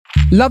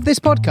Love this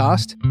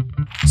podcast?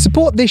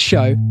 Support this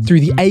show through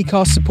the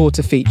Acast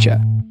supporter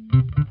feature.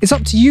 It's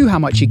up to you how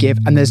much you give,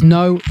 and there's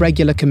no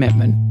regular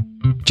commitment.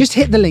 Just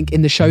hit the link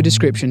in the show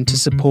description to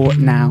support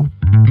now.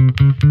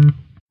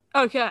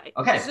 Okay.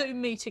 Okay.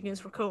 Zoom meeting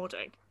is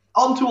recording.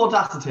 On to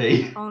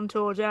Audacity. On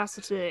to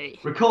Audacity.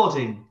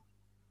 Recording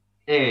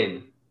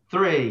in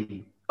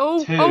 3,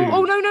 Oh, 2,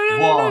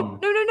 no.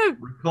 1.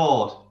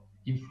 Record.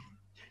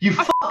 You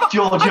fucked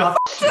Georgia.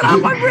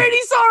 I'm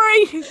really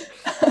sorry.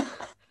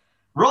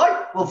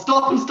 Right, we'll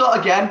stop and start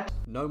again.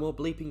 No more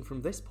bleeping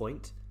from this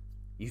point.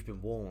 You've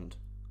been warned.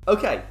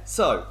 Okay,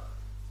 so...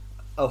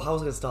 Oh, how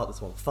was I going to start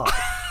this one? Fuck.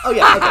 Oh,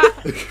 yeah,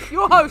 okay.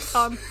 Your host,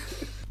 son.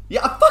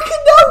 Yeah, I fucking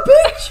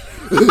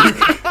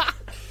know, bitch!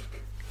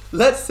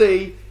 Let's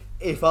see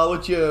if our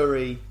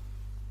jury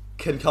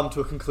can come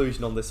to a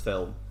conclusion on this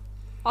film.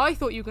 I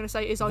thought you were going to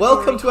say, is our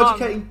Welcome jury to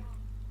hung? Educating...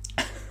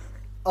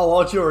 Oh,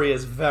 our jury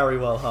is very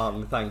well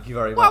hung. Thank you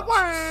very much.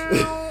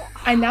 Wow.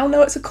 I now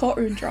know it's a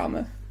courtroom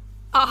drama.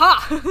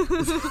 Aha!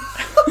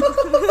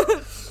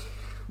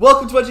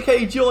 Welcome to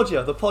Educating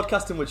Georgia, the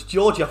podcast in which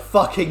Georgia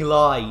fucking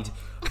lied.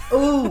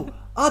 Ooh,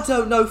 I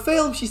don't know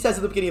film, she says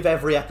at the beginning of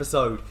every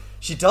episode.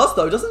 She does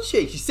though, doesn't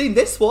she? She's seen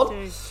this one.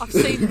 Dude, I've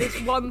seen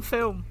this one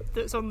film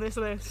that's on this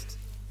list.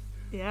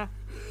 Yeah.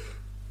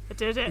 I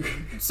did it.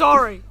 I'm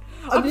sorry.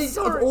 I mean,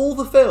 of all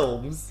the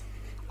films,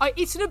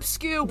 It's an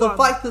obscure the one.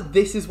 fact that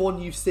this is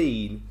one you've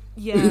seen.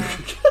 Yeah.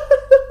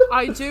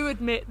 I do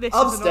admit this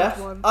I'm is an Steph.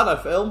 odd one. I know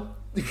film.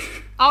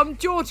 I'm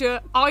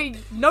Georgia. I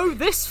know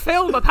this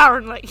film,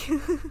 apparently.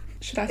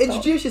 Should I start?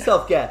 Introduce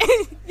yourself, guest.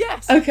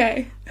 Yes.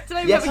 Okay.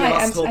 Today Yes, we you have a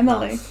Hi, must I'm talk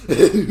Emily.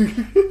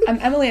 now. I'm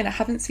Emily and I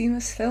haven't seen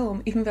this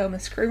film, even though I'm a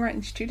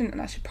screenwriting student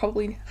and I should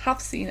probably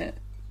have seen it.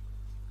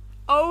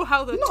 Oh,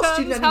 how the You're not a turns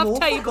student have anymore.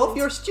 Fuck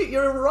off. tabled.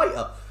 You're a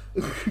writer.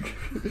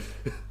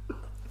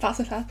 That's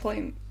a fair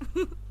point.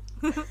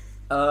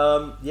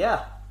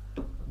 Yeah.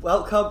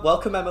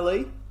 Welcome,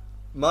 Emily,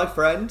 my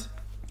friend.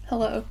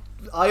 Hello.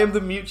 I am the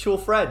mutual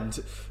friend.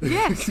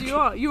 Yes, you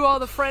are. You are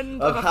the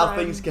friend of Of a how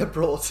friend. things get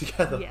brought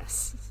together.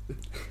 Yes.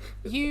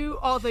 You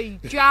are the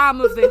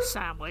jam of this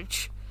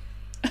sandwich.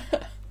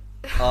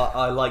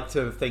 I like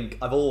to think.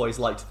 I've always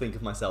liked to think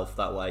of myself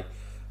that way.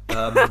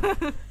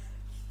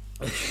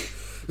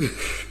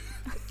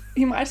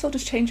 You might as well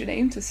just change your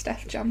name to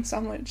Steph Jam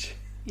Sandwich.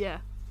 Yeah.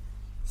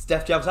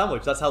 Steph Jam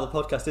Sandwich. That's how the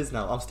podcast is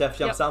now. I'm Steph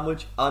Jam Yep.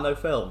 Sandwich. I know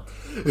film.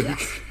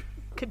 Yes.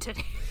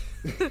 Continue.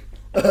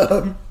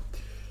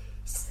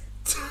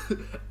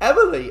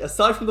 Emily,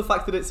 aside from the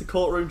fact that it's a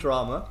courtroom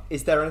drama,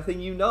 is there anything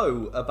you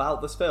know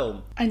about this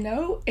film? I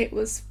know it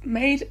was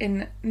made in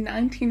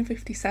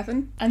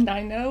 1957 and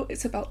I know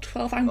it's about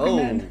 12 angry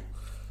men.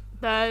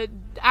 The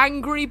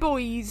angry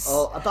boys.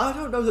 Oh, I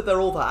don't know that they're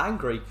all that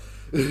angry.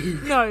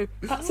 No.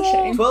 That's a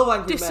shame. 12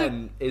 Angry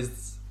Men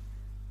is...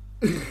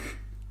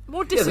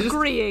 More Yeah, they're just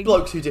disagreeing.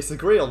 blokes who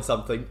disagree on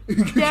something.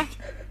 Yeah.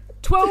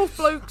 12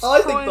 blokes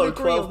I try think and though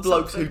agree 12 on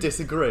blokes something. who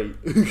disagree.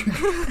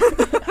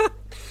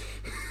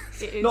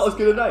 It is, Not as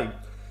good a name.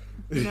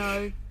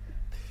 No.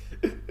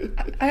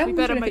 I am We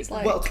better wondering if make- it's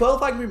like... Well,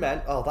 12 Angry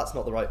Men, oh, that's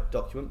not the right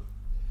document,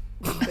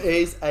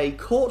 is a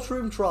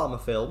courtroom drama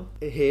film.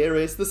 Here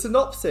is the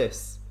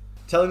synopsis.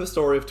 Telling the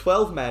story of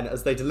 12 men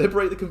as they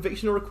deliberate the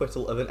conviction or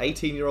acquittal of an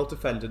 18-year-old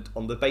defendant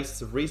on the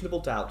basis of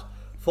reasonable doubt,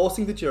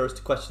 forcing the jurors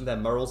to question their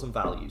morals and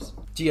values.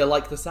 Do you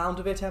like the sound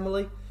of it,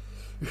 Emily?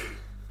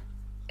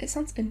 It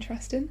sounds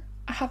interesting.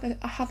 I have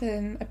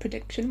a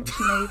prediction, which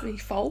may be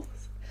false,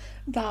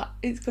 that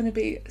it's going to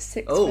be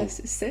 6 Oh.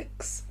 versus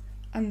 6,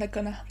 and they're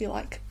going to be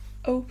like,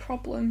 oh,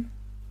 problem.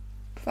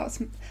 That's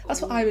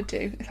what I would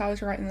do if I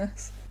was writing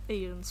this.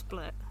 Even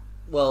split.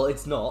 Well,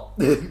 it's not.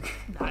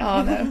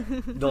 Oh, no.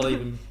 Not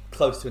even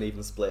close to an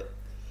even split.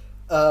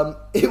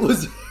 It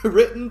was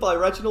written by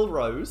Reginald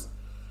Rose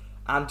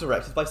and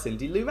directed by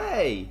Cindy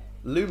Lumet.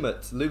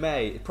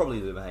 Lumet,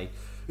 probably Lumet.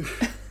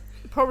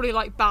 Probably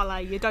like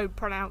ballet, you don't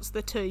pronounce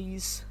the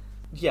T's.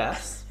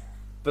 Yes,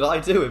 but I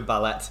do in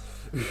ballet.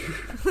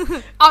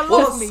 I love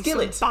Well, me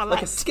skillet, some ballet.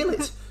 like a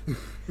skillet.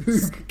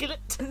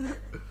 Skillet.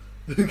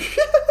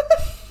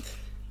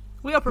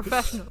 We are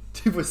professional.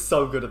 Dude, we're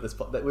so good at this.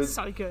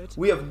 So good.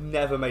 We have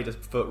never made a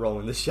foot wrong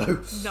in this show.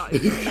 No,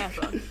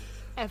 never.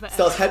 Ever,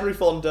 Stars ever.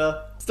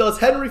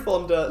 Henry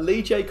Fonda,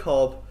 Lee J.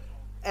 Cobb,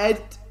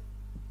 Ed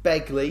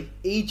Begley,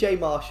 E.J.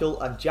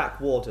 Marshall, and Jack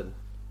Warden.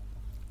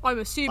 I'm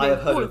assuming I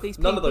have heard all of of these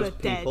none people of those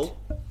are dead. people.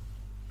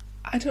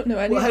 I don't know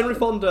any Well, of Henry them.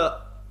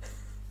 Fonda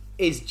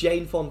is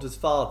Jane Fonda's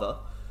father,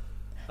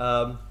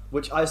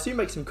 which I assume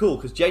makes him cool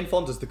because Jane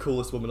Fonda's the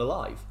coolest woman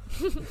alive.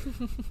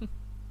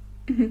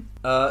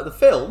 The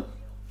film,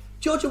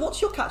 Georgia,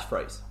 what's your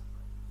catchphrase?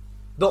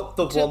 Not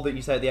the one that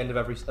you say at the end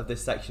of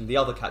this section. The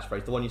other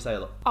catchphrase, the one you say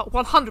a lot. Oh,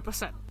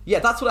 100%. Yeah,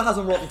 that's what it has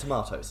on Rotten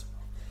Tomatoes.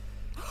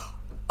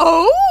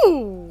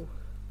 Oh!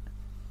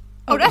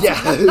 Oh, that's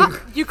Yeah.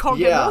 you can't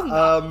Yeah, get more than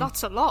that.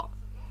 That's a lot.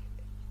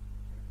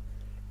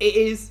 It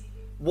is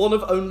one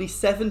of only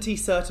 70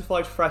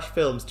 certified fresh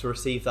films to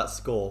receive that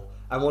score,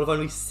 and one of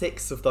only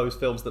 6 of those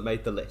films that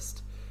made the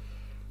list.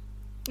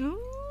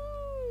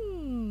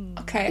 Mm.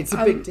 Okay, It's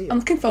a big deal. I'm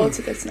looking forward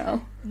to this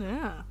now.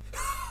 Yeah.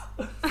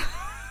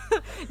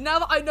 Now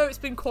that I know it's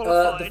been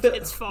qualified,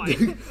 it's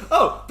fine.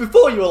 Oh,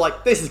 before you were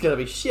like, this is going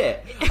to be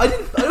shit. I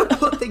don't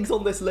put things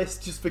on this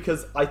list just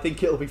because I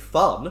think it'll be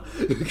fun.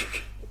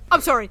 I'm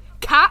sorry,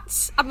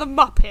 Cats and the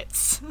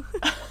Muppets.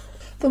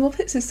 The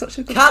Muppets is such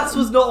a good Cats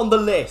film. was not on the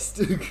list,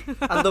 and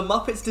the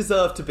Muppets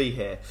deserve to be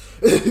here.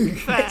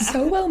 Fair. It's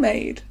so well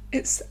made.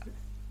 It's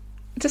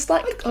just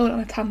like going on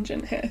a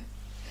tangent here.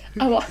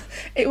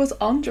 It was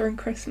on during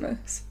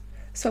Christmas,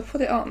 so I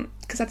put it on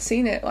because I'd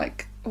seen it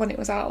like when it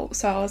was out.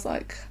 So I was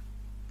like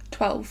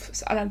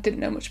 12, and I didn't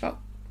know much about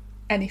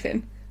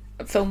anything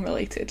film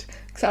related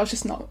because I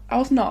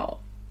was not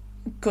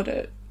good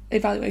at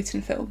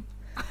evaluating film.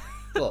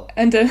 Well,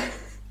 And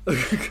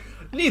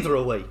neither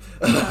are we.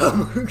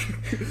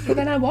 but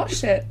then I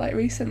watched it like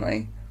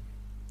recently,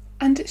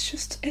 and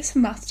it's a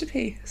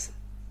masterpiece.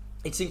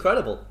 It's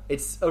incredible.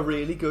 It's a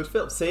really good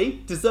film.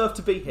 See? Deserve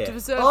to be here.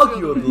 Deserve to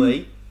be on the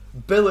Arguably,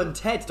 Bill and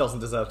Ted doesn't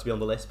deserve to be on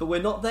the list, but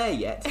we're not there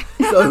yet.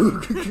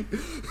 So,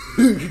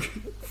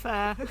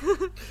 Fair.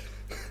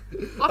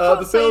 I can't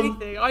the say film-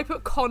 anything. I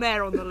put Con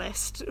Air on the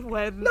list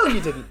when... no,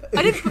 you didn't.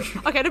 I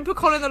didn't put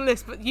Con Air on the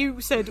list, but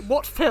you said,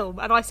 what film?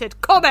 And I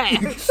said, Con Air!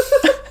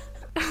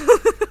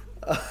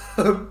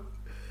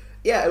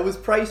 Yeah, it was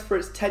praised for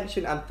its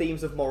tension and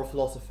themes of moral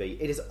philosophy.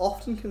 It is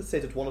often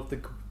considered one of the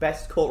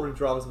best courtroom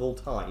dramas of all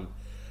time.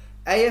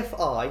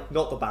 AFI,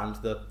 not the band,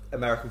 the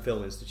American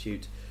Film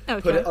Institute,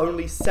 put Okay. it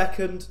only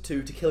second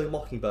to Kill a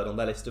Mockingbird on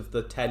their list of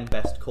the 10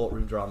 best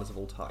courtroom dramas of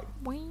all time.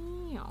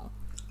 Wow.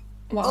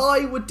 Wow.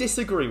 I would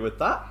disagree with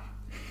that.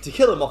 To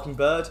Kill a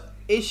Mockingbird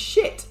is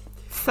shit.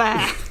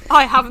 Fair.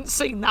 I haven't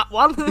seen that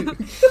one.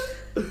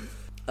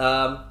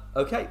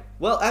 Okay.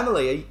 Well,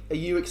 Emily, are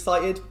you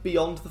excited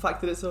beyond the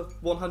fact that it's a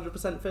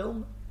 100%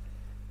 film?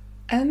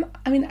 I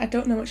mean, I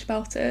don't know much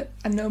about it.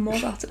 I know more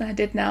about it than I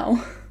did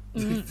now.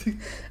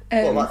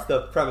 Well, that's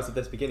the premise of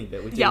this beginning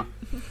bit. We do. Yeah.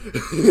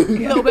 A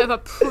little bit of a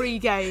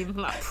pre-game,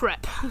 like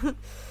prep.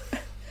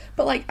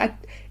 But like,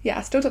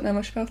 I still don't know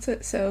much about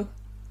it, so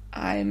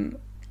I'm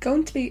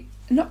going to be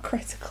not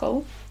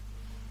critical.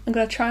 I'm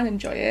going to try and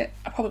enjoy it.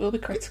 I probably will be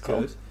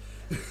critical.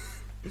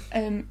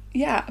 Good.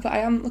 Yeah, but I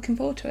am looking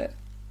forward to it.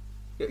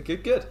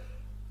 Good.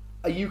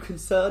 Are you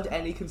concerned?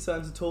 Any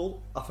concerns at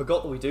all? I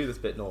forgot that we do this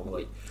bit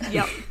normally.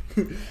 Yep.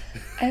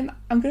 I'm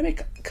going to be,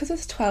 because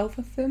there's 12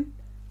 of them.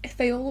 If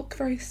they all look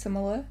very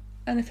similar,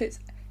 and if it's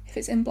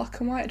in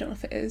black and white, I don't know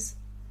if it is.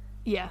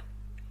 Yeah.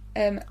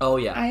 Oh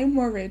yeah. I am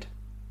worried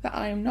that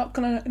I am not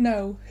going to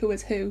know who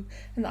is who,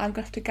 and that I'm going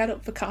to have to get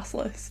up the cast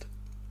list.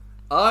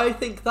 I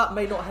think that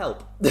may not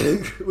help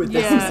with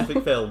this Yeah.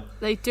 specific film.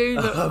 They do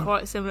look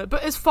quite similar.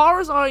 But as far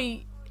as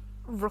I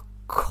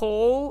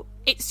recall,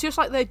 it's just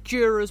like they're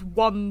jurors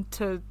 1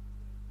 to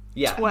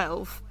Yeah.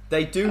 12.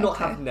 They do not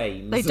Okay. have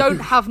names. They don't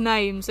have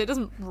names. It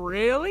doesn't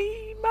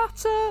really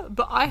matter,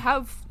 but I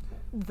have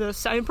the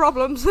same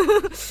problems.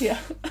 Yeah.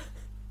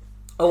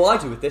 Oh, I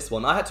do with this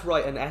one. I had to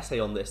write an essay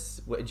on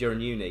this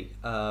during uni.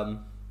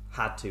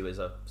 Had to is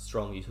a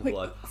strong use of the Wait,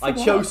 word. for I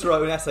what? chose to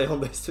write an essay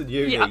on this in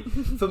uni Yeah.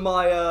 for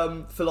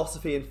my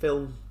philosophy and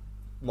film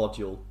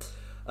module.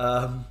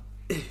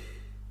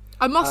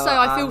 I must say,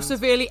 I feel and-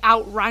 severely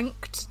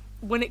outranked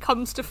when it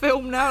comes to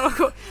film now. I've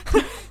got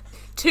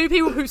 2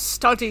 people who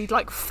studied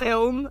like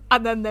film,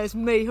 and then there's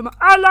me who's like,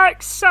 I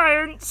like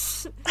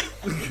science.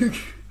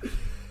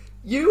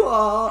 You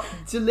are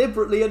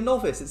deliberately a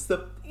novice.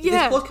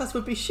 Yeah. This podcast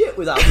would be shit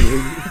without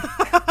you.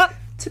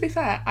 To be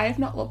fair, I have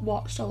not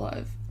watched a lot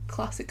of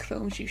classic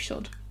films. You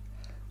should.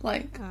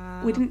 Like,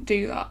 we didn't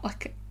do that,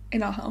 like,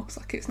 in our house.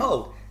 Like, it's not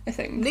Oh, a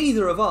thing.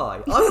 neither have I.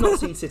 I've not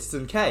seen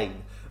Citizen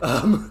Kane.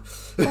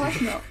 Why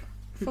not?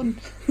 Fun.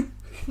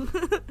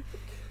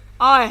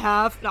 I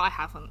have. No, I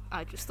haven't.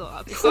 I just thought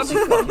that'd be fun.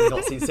 You've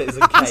not seen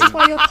Citizen This is Kane.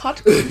 why your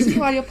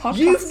podcast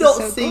You've is not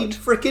so seen good.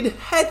 frickin'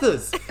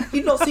 Heathers.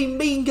 You've not seen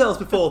Mean Girls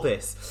before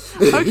this.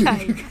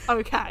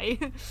 Okay.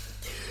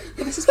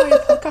 But this is why your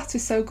podcast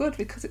is so good,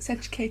 because it's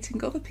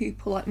educating other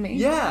people like me.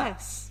 Yeah.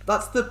 Yes.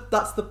 That's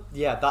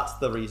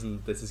the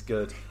reason this is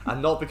good,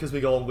 and not because we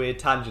go on weird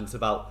tangents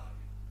about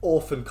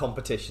orphan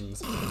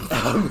competitions.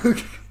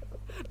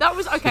 That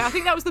was okay. I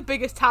think that was the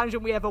biggest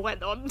tangent we ever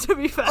went on. To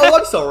be fair. Oh,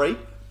 I'm sorry.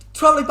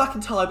 Travelling back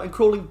in time and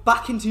crawling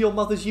back into your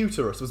mother's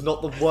uterus was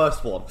not the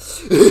worst one.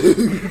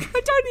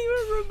 I don't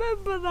even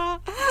remember that.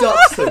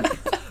 Duck soup.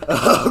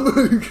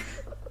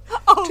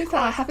 Oh, To be fair,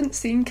 I haven't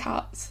seen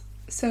Cats,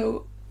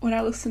 so when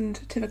I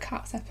listened to the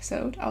Cats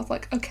episode, I was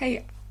like,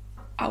 okay,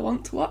 I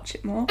want to watch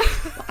it more,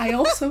 but I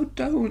also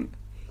don't.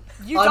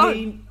 you I don't.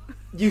 mean,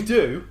 you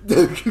do.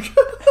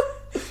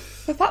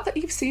 The fact that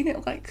you've seen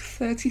it like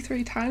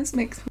 33 times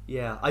makes me...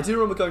 Yeah, I do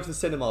remember going to the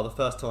cinema the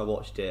first time I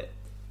watched it,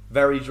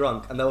 very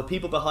drunk, and there were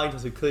people behind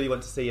us who clearly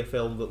went to see a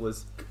film that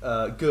was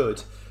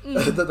good,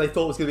 that they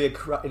thought was going to be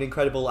an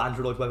incredible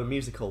Andrew Lloyd Webber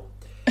musical,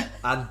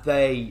 and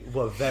they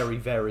were very,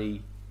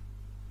 very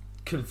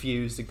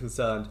confused and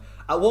concerned.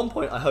 At one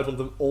point, I heard one of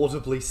them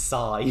audibly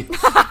sigh,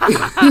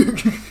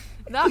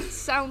 That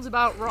sounds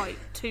about right.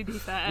 To be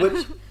fair.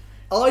 which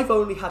I've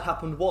only had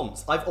happen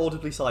once. I've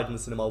audibly sighed in the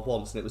cinema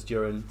once, and it was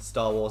during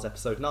Star Wars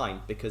Episode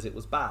 9 because it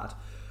was bad.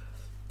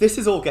 This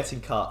is all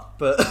getting cut,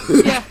 but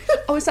Yeah.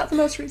 Oh, is that the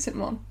most recent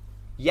one?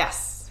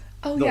 yes,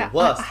 Oh the yeah.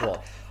 worst I- one.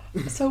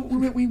 So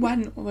we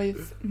went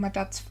with my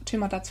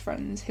dad's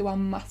friends who are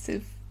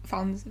massive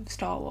fans of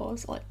Star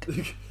Wars. Like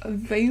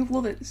they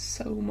love it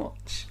so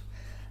much,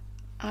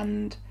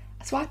 and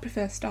so I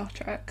prefer Star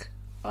Trek.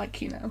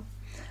 Like, you know,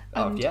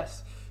 Oh and,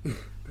 yes.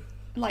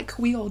 like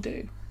we all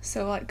do.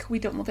 So like we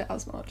don't love it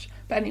as much.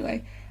 But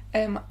anyway,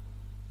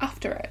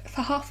 after it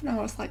for half an hour,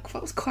 I was like,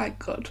 that was quite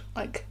good.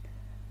 Like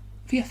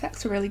the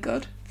effects were really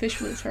good,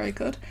 visually it's very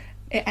good.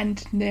 It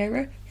ended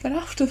nearer, but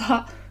after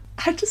that,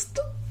 I just.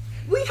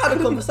 We had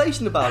a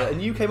conversation about it,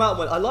 and you came out and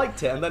went, I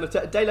liked it, and then a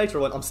day later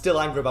I went, I'm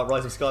still angry about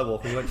Rise of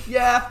Skywalker, and you went,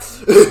 yeah.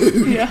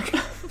 Yeah.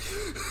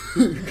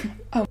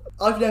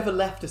 I've never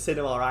left a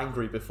cinema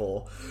angry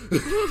before.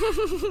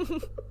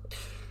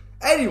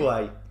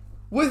 Anyway,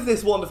 with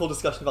this wonderful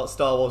discussion about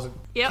Star Wars and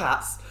Yep.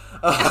 cats,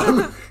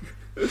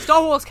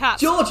 Star Wars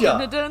cats.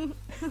 Georgia! Dun-dun-dun.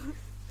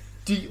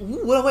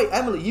 well, wait,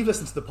 Emily, you've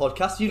listened to the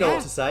podcast, you know Yeah.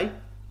 what to say.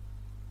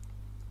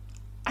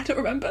 I don't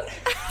remember.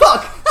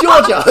 Fuck!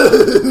 Georgia!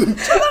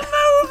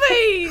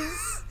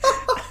 Movies!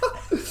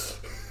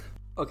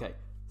 Okay,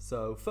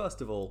 so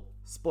first of all,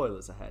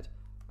 spoilers ahead.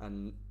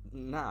 And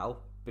now,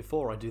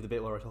 before I do the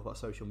bit where I talk about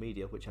social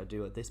media, which I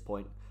do at this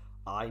point,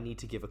 I need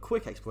to give a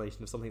quick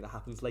explanation of something that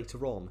happens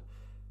later on.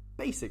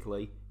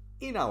 Basically,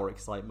 in our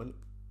excitement,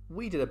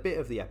 we did a bit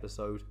of the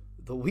episode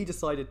that we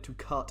decided to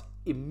cut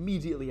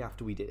immediately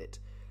after we did it.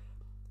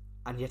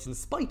 And yet, in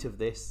spite of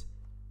this,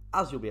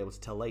 as you'll be able to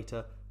tell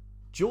later,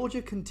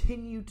 Georgia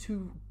continued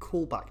to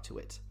call back to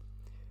it.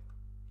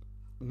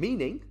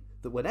 Meaning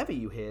that whenever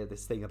you hear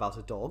this thing about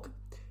a dog,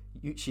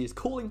 she is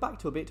calling back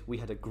to a bit we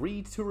had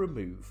agreed to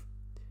remove.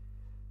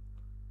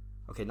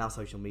 Okay, now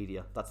social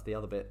media. That's the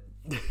other bit.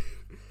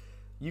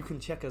 You can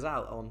check us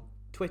out on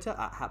Twitter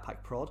at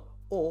HatPackProd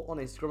or on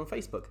Instagram and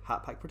Facebook,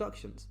 HatPack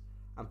Productions.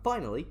 And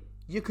finally,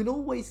 you can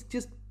always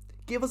just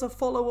give us a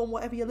follow on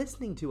whatever you're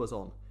listening to us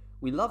on.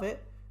 We love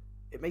it.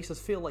 It makes us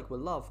feel like we're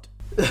loved.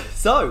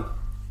 So,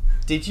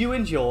 did you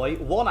enjoy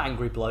one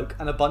angry bloke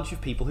and a bunch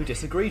of people who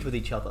disagreed with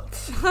each other?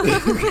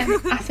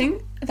 I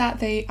think that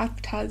they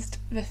advertised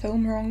the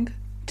film wrong,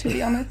 to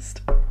be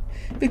honest,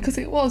 because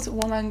it was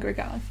one angry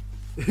guy.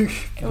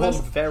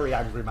 One very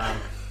angry man.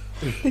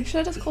 They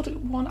should have just called it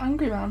One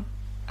Angry Man,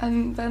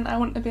 and then I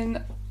wouldn't have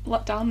been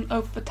let down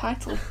over the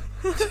title.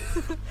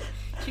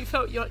 You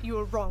felt you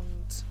were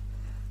wronged.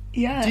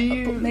 Yeah, Do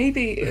you- but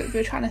maybe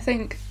they're trying to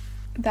think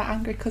they're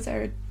angry because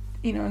they're,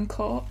 you know, in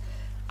court,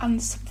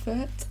 and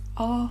subvert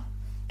our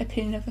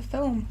opinion of the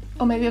film.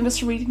 Or maybe I'm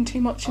just reading too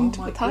much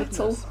into the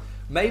title. Goodness.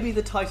 Maybe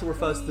the title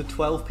refers to the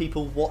 12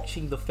 people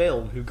watching the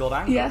film who got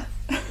angry. Yeah.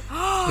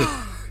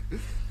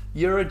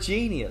 You're a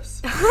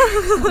genius.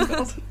 Oh my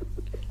God.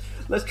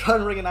 Let's try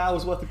and wring an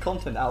hour's worth of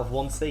content out of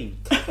one scene.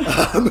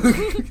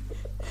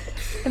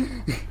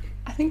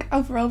 I think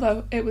overall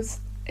though it was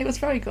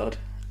very good.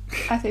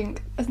 I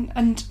think,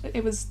 and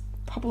it was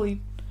probably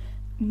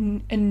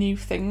a new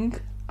thing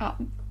at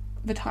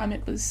the time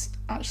it was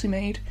actually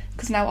made,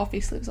 because now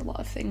obviously there's a lot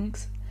of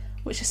things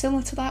which are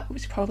similar to that,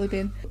 which have probably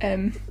been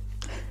I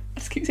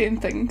just keep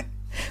saying thing,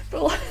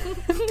 but like,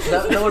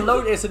 There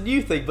were it's a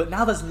new thing, but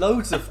now there's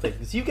loads of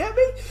things. You get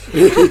me?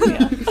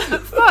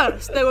 At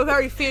first, there were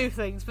very few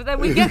things, but then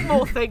we get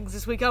more things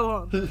as we go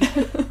on.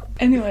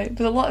 anyway,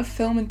 there's a lot of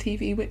film and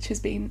TV which has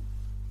been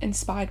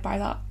inspired by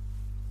that,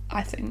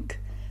 I think.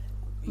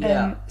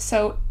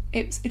 So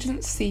it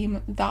doesn't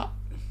seem that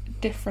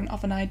different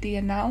of an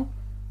idea now,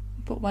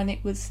 but when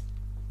it was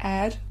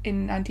aired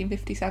in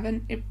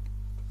 1957, it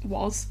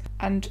was,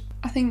 and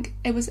I think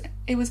it was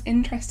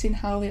interesting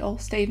how they all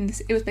stayed in this.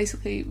 It was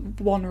basically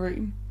one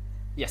room.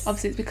 Yes.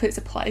 Obviously, it's because it's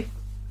a play.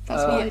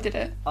 That's why they did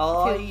it.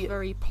 Feels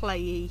very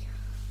playy.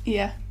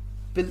 Yeah.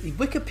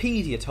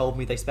 Wikipedia told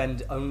me they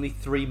spend only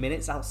 3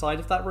 minutes outside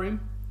of that room.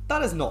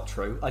 That is not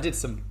true. I did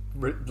some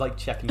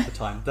checking for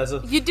time.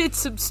 You did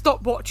some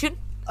stop watching.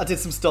 I did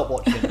some stop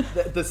watching.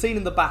 The scene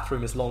in the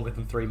bathroom is longer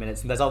than 3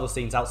 minutes, and there's other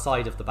scenes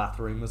outside of the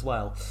bathroom as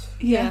well.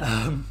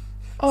 Yeah.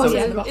 So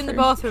yeah, In the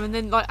bathroom, and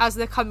then like as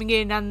they're coming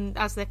in and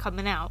as they're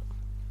coming out.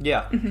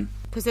 Yeah.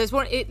 Because there's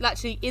one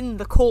actually in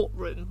the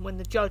courtroom when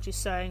the judge is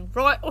saying,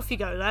 "Right, off you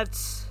go,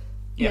 lads."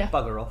 Yeah, Yeah.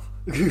 bugger off.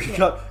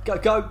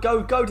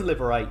 Go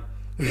deliberate.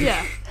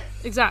 Yeah,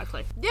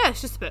 exactly. Yeah, it's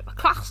just a bit of a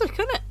classic,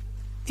 isn't it?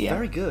 Yeah.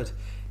 Very good.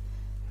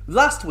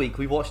 Last week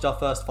we watched our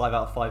first 5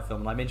 out of 5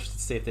 film, and I'm interested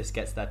to see if this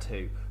gets there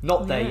too.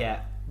 Not there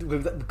yet.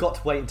 We've got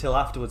to wait until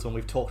afterwards when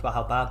we've talked about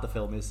how bad the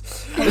film is.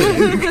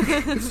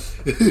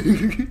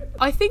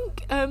 I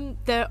think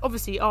there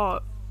obviously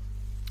are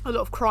a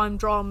lot of crime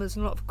dramas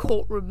and a lot of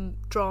courtroom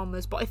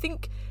dramas, but I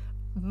think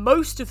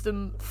most of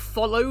them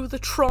follow the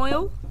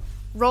trial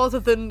rather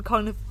than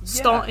kind of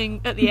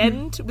starting at the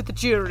end with the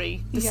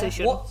jury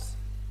decision. What's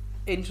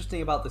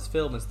interesting about this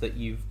film is that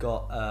you've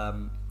got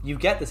you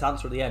get this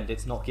answer at the end,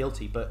 it's not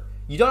guilty, but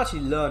you don't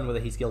actually learn whether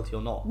he's guilty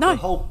or not. No. The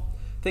whole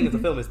thing of the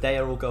film is they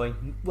are all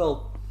going,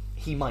 well,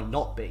 he might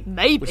not be.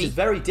 Maybe. Which is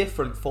very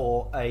different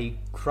for a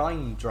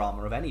crime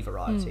drama of any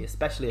variety,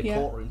 especially a Yeah.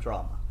 courtroom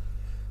drama,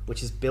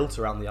 which is built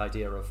around the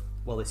idea of,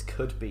 well, this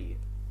could be,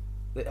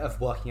 of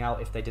working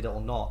out if they did it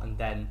or not, and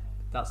then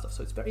that stuff.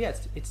 So it's very,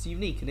 it's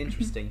unique and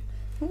interesting.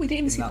 Well, we didn't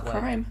even in see the that way.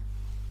 crime.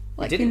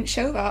 Like, didn't. didn't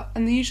show that,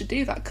 and they usually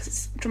do that because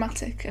it's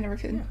dramatic and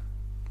everything.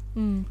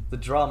 The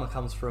drama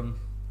comes from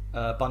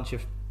a bunch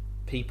of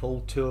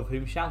people, two of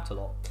whom shout a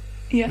lot.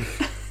 Yeah.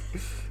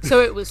 So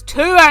it was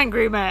two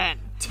angry men.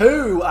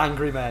 Two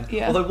angry men.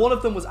 Yeah. Although one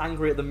of them was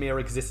angry at the mere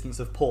existence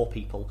of poor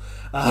people.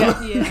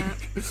 Yeah.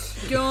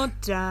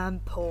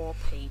 Goddamn poor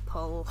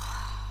people.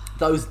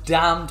 Those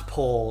damned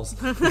paws.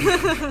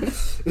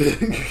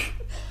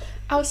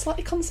 I was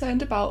slightly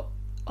concerned about,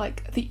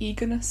 like, the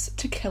eagerness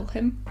to kill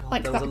him.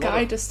 Like, there was that a lot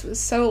guy of- just was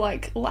so,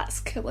 like, let's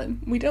kill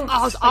him. We don't...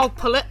 I'll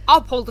pull it.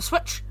 I'll pull the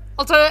switch.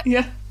 I'll do it.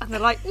 Yeah. And they're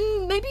like,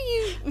 maybe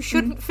you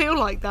shouldn't feel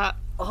like that.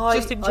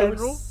 Just in I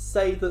general. would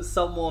say that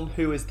someone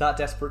who is that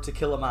desperate to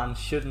kill a man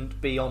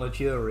shouldn't be on a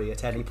jury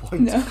at any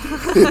point. No.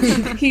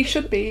 He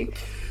should be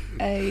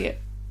a...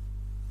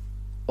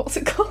 What's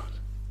it called?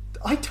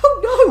 I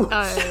don't know.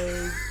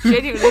 I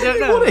genuinely don't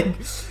know.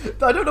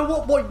 I don't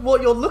know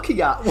what you're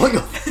looking at. What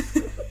you're... I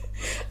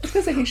was going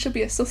to say he should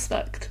be a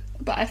suspect,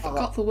 but I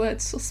forgot the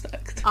word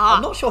suspect.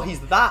 I'm not sure he's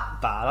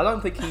that bad. I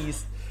don't think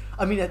he's...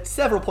 I mean, at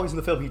several points in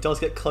the film, he does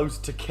get close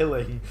to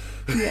killing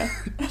Yeah.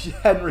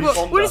 Henry Well,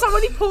 Fonda. when it's like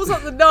when he pulls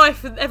out the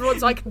knife and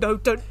everyone's like, no,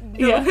 don't.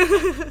 No.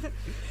 Yeah.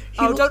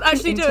 Oh, don't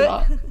actually do it.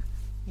 That.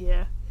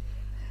 Yeah.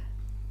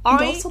 And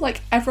also,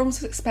 like, everyone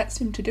was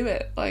expecting him to do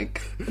it.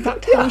 Like,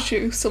 that tells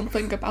you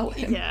something about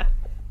him. Yeah.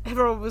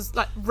 Everyone was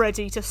like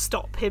ready to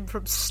stop him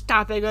from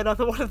stabbing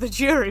another one of the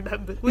jury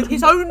members with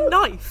his own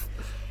knife.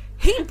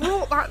 He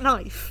brought that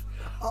knife.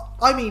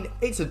 I mean,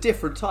 it's a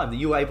different time that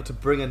you were able to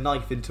bring a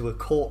knife into a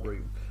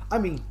courtroom. I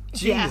mean,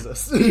 Yeah.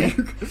 Jesus.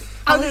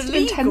 And there's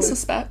been 10 Illegal.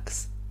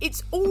 suspects.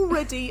 It's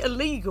already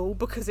illegal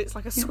because it's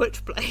like a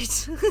switchblade.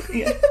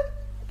 Yeah.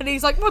 And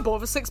he's like, I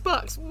bought it for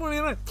 $6. What do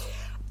you know?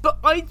 But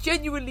I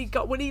genuinely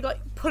got, when he like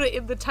put it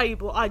in the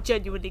table, I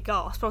genuinely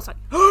gasped. I was like,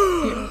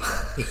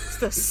 it's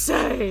the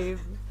same.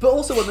 But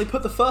also, when they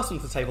put the first one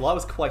to the table, I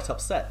was quite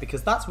upset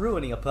because that's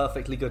ruining a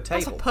perfectly good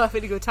That's a table.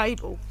 perfectly good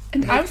table.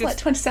 And I was just- like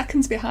 20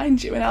 seconds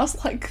behind you, and I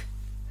was like,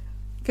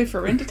 they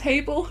threw in the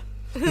table?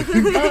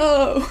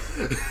 Oh.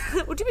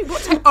 What do you mean?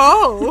 What?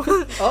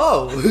 Oh,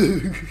 Oh,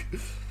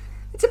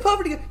 it's a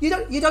perfectly good.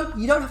 You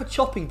don't have a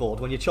chopping board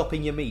when you're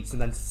chopping your meats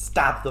and then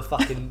stab the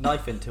fucking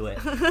knife into it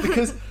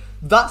because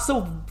that's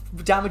so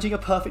damaging a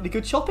perfectly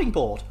good chopping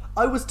board.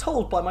 I was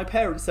told by my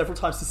parents several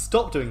times to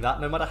stop doing that,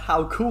 no matter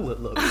how cool it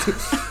looked.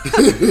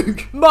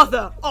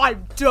 mother,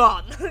 I'm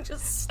done.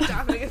 Just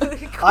stabbing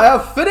it. I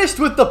have finished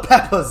with the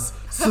peppers,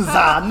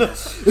 Suzanne.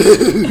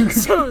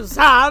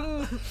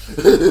 Suzanne.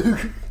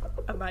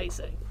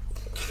 Amazing.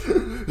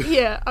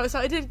 Yeah, I was.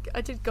 I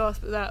did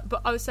gasp at that,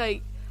 but I would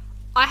say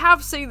I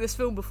have seen this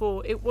film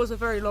before. It was a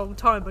very long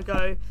time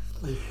ago.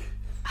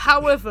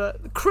 However,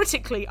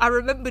 critically, I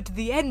remembered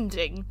the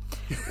ending,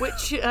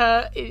 which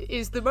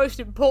is the most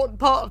important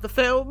part of the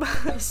film.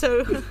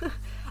 So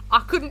I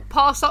couldn't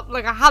pass up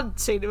like I hadn't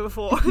seen it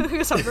before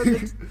because I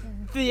remembered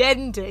the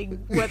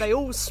ending where they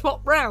all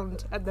swap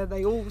round and then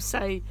they all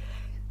say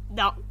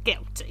not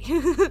guilty.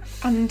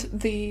 And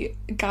the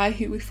guy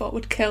who we thought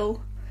would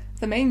kill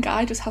the main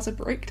guy just has a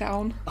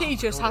breakdown. He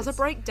just God, has a it's-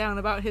 breakdown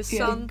about his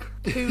Yeah. son,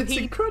 who It's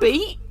he incredible.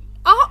 beat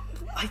up.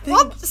 I think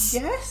What?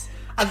 yes.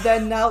 And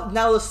then now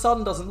the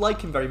son doesn't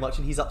like him very much,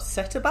 and he's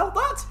upset about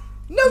that.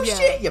 No Yeah.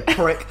 shit, you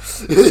prick.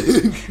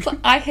 It's like,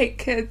 I hate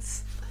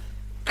kids.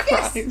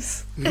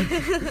 Cries.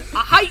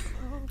 I hate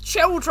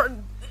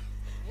children.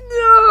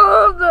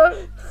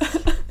 No.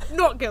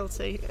 Not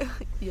guilty.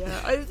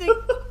 Yeah,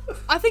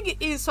 I think it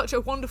is such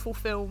a wonderful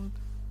film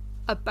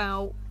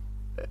about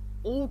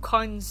all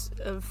kinds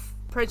of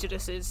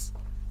prejudices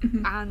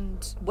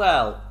and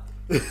Well,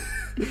 well,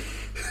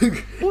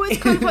 it's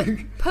kind of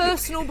like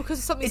personal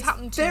because something's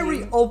happened to very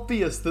you.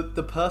 obvious that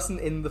the person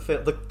in the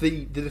film,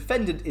 the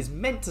defendant, is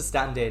meant to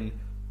stand in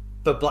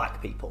for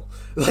black people,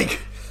 like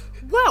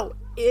Well,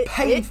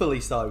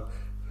 painfully so.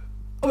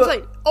 I would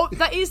say,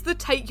 that is the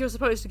take you're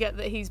supposed to get,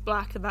 that he's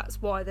black and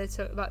that's why they're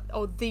talking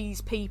about,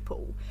 these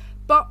people.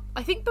 But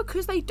I think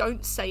because they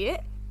don't say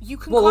it, you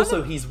can Well, kind also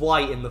of... he's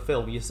white in the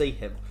film. You see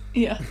him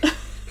Yeah.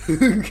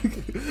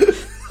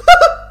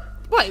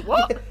 Wait,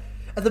 what?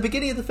 at the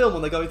beginning of the film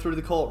when they're going through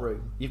the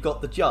courtroom. You've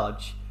got the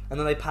judge, and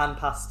then they pan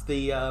past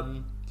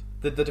the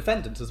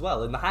defendant as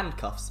well in the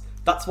handcuffs.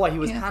 That's why he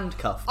was Yeah.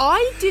 handcuffed.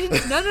 I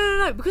didn't...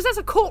 No. Because there's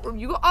a courtroom.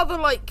 You've got other,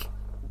 like,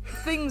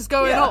 things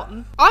going Yeah.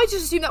 on. I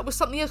just assumed that was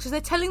something else because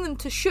they're telling them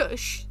to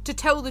shush to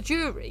tell the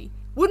jury.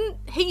 Wouldn't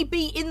he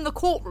be in the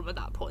courtroom at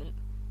that point?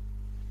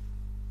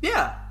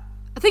 Yeah.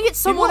 I think it's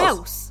someone was.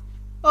 else.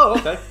 Oh,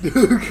 okay.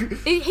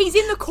 He's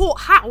in the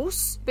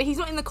courthouse, but he's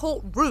not in the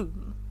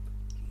courtroom.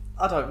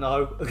 I don't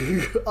know.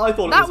 I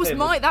thought That it was was him.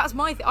 that's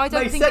my I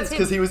don't Makes think sense it's him.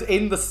 because he was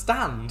in the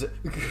stand.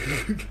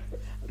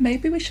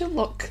 Maybe we should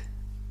look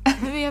at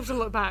maybe I have to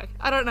look back.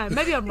 I don't know.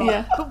 Maybe I'm wrong.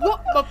 Yeah. But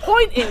what my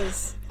point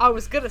is, I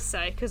was gonna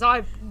say, because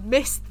I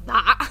missed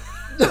that.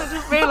 I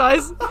didn't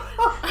realise.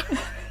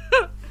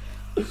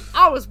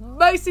 I was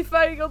mostly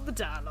focusing on the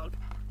dialogue.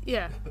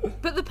 Yeah.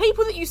 But the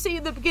people that you see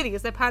in the beginning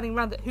as they're panning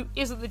around who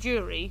isn't the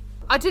jury,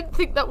 I didn't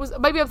think that was...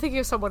 Maybe I'm thinking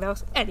of someone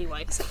else.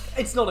 Anyway.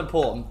 It's not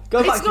important. Go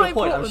back It's to your not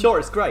point. I'm important. sure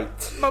it's great.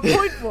 My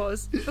point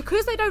was,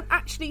 because they don't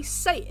actually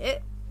say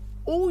it,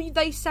 all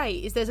they say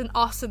is there's an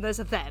us and there's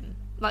a them.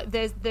 Like,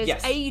 there's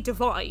Yes. a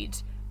divide.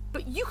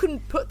 But you can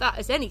put that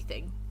as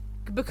anything.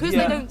 Because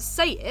Yeah. they don't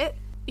say it,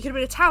 he could have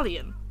been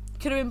Italian. He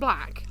could have been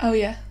black. Oh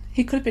yeah,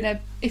 he could have been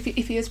if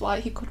he is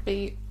white, he could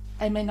be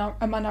a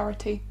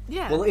minority.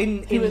 Yeah. Well,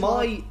 in was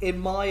my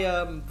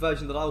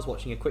version that I was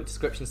watching, a quick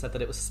description said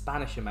that it was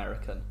Spanish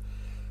American.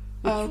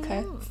 Oh,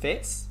 okay.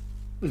 Fits.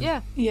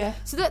 yeah. Yeah.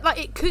 So that, like,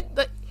 it could...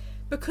 Like,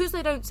 because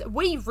they don't...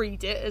 We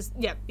read it as,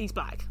 yeah, he's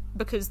black.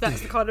 Because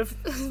that's the kind of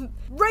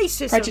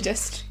racism.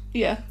 Prejudiced.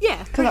 Yeah.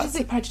 Yeah. Because that's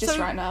the prejudice So-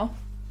 right now.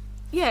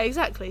 Yeah,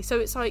 exactly. So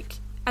it's like...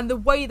 And the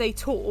way they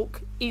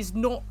talk is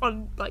not,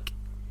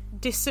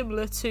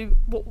 dissimilar to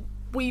what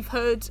we've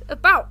heard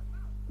about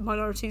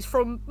minorities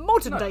from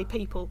modern day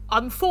people,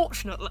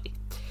 unfortunately.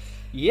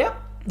 Yep.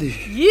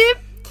 Yep.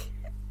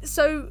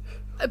 So,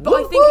 but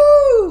I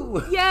Woo-hoo!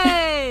 think,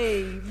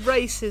 yay,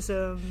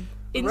 racism,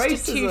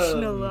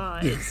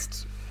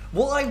 institutionalized.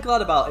 What I'm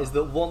glad about is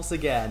that once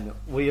again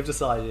we have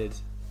decided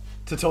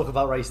to talk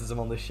about racism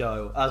on this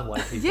show as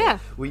white people. Yeah.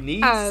 We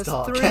need to As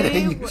start three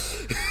getting.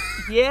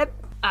 Yep.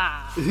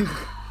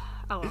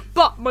 Oh, well.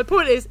 But my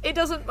point is, it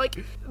doesn't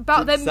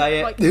about them Say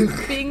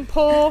it. being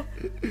poor,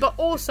 but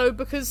also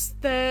because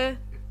they're.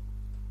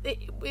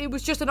 It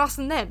was just an us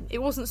and them.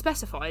 It wasn't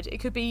specified. It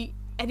could be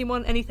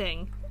anyone,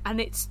 anything,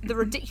 and it's the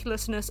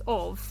ridiculousness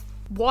of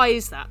why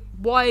is that?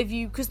 Why have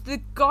you? Because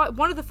the guy,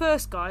 one of the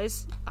first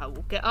guys, I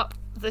will get up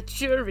the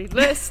jury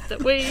list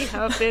that we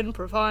have been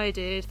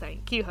provided.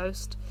 Thank you,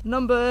 host.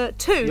 Number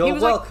 2. You're he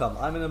was welcome.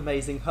 I'm an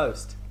amazing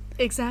host.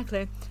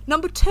 Exactly.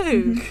 Number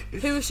 2,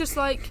 who was just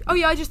like, oh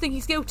yeah, I just think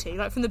he's guilty,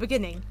 from the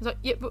beginning. I was like,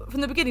 yeah, but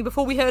from the beginning,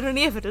 before we heard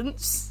any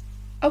evidence.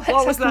 Oh, What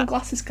was hexagonal that?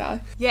 glasses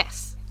guy.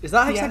 Yes. Is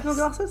that hexagonal Yes.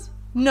 glasses?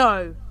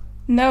 No.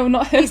 No,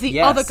 not him. He's the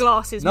Yes. other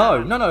glasses No,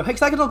 man. no.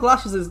 Hexagonal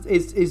glasses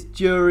is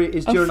juror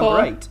Oh, number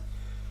 4. 8,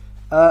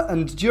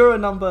 and juror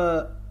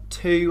number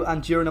 2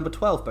 and juror number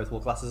 12 both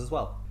wore glasses as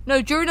well.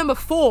 No, jury number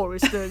 4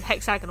 is the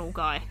hexagonal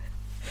guy.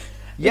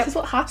 Yep. is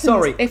what happens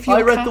Sorry, if your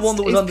I read the cast one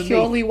that was is underneath.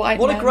 purely white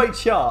What a men. great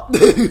chart.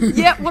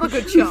 Yeah, what a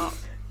good chart.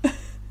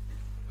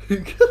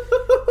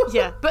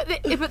 Yeah, but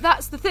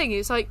that's the thing.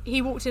 It's like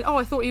he walked in. Oh,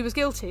 I thought he was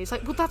guilty. It's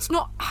like, well, that's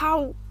not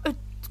how a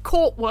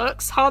court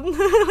works, hun.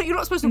 You're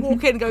not supposed to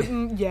walk in and go,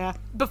 yeah,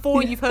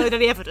 before you've heard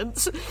any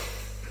evidence.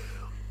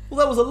 Well,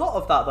 there was a lot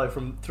of that though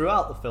from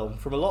throughout the film,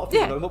 from a lot of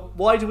people Yeah. going, "Well,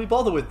 why do we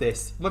bother with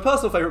this?" My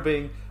personal favourite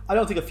being, I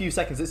don't think a few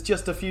seconds. It's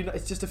just a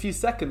few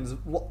seconds.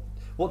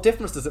 What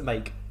difference does it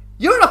make?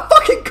 You're in a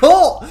fucking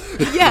court.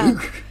 Yeah,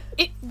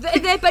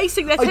 they're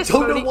basing their I don't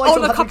testimony know why on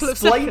someone a had to couple of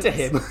explain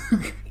seconds. to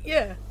him.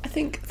 Yeah. I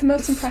think the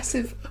most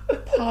impressive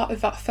part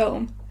of that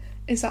film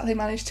is that they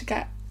managed to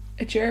get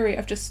a jury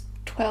of just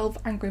 12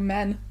 angry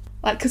men.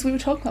 Because we were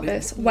talking about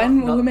this,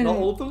 when were women... Not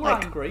all of them were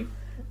angry.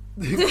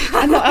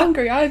 I'm not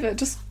angry either,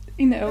 just,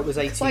 It was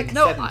it's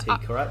 1870, No,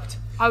 correct?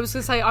 I was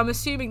going to say, I'm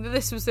assuming that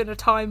this was in a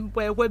time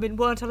where women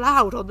weren't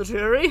allowed on the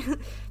jury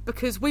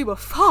because we were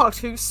far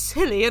too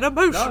silly and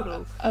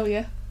emotional. oh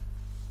yeah.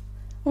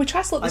 We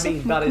tried to look this I mean,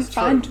 up and that we couldn't is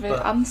find true, the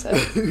but-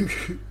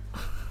 answer.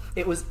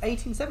 It was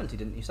 1870,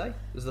 didn't you say? It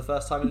was the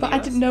first time in But the I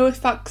US? didn't know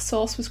if that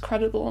source was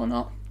credible or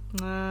not.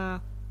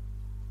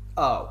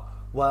 Oh,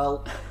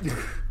 well... there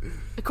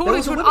According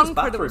was to a an women's uncredible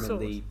bathroom source. in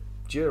the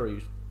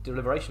jury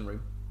deliberation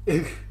room.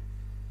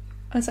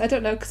 And so I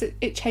don't know, because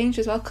it changed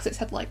as well, because it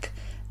said,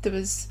 there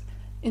was,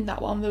 in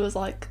that one, there was,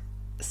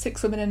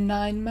 6 women and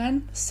 9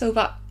 men, so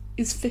that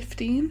is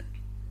 15.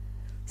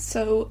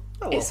 So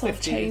Oh, well, it's all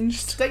 15.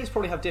 changed. States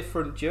probably have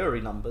different jury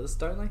numbers,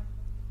 don't they?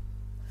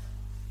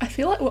 I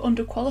feel like we're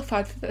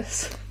underqualified for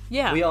this.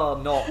 Yeah. We are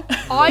not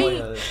I-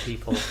 lawyer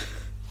people.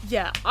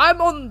 Yeah,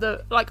 I'm on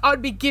the...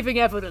 I'd be giving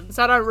evidence.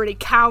 I don't really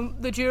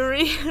count the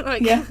jury.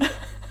 Yeah.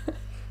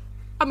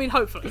 I mean,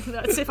 hopefully.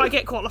 That's if I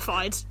get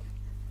qualified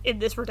in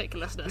this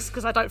ridiculousness,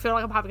 because I don't feel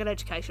like I'm having an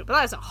education. But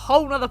that is a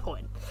whole nother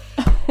point.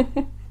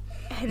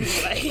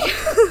 Anyway.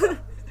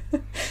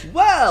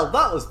 Well,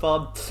 that was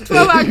fun.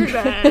 12 angry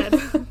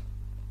men.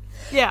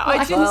 Yeah, I I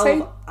did... can say-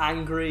 12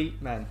 angry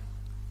men.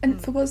 And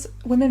for us,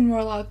 women were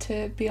allowed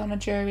to be on a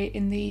jury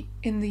in the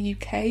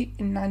UK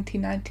in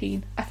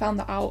 1919. I found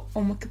that out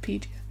on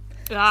Wikipedia.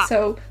 Ah,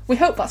 So we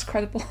hope that's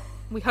credible.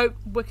 we hope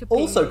Wikipedia...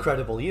 Also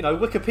credible,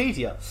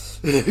 Wikipedia.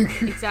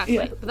 Exactly.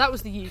 Yeah. But that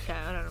was the UK,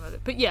 I don't know about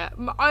it. But yeah,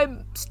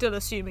 I'm still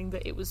assuming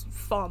that it was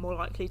far more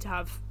likely to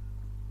have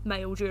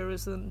male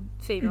jurors than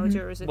female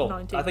jurors at Well,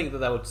 19. I think that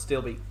there would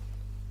still be...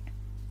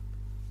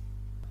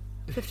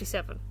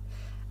 57.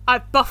 I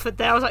buffered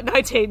there, I was like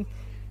 19.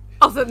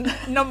 Other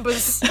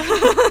numbers.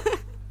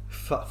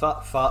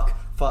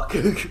 Fuck.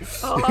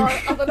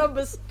 Oh, other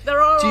numbers.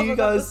 There are Do other you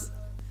guys...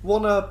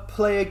 Wanna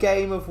play a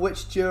game of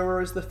which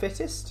juror is the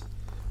fittest?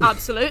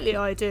 Absolutely,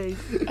 I do.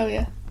 Oh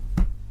yeah.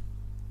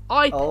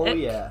 I Oh pick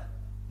yeah.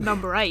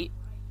 number 8.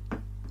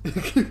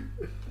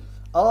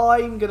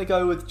 I'm gonna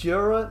go with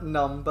juror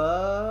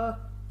number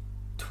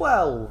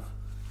 12.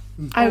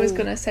 I was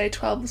gonna say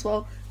 12 as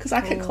well because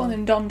I kept calling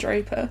him Don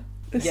Draper.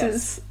 This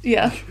is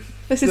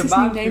his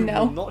man new name who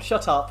now. will not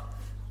shut up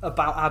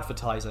about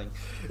advertising.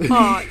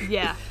 Oh,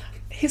 yeah.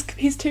 His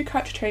 2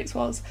 character traits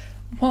was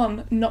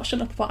 1, not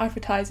shut up about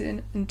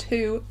advertising, and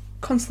 2,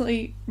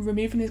 constantly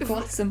removing his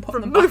glasses and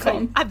putting them back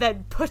on. And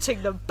then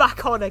putting them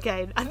back on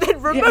again, and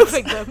then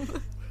removing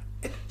them.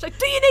 It's like,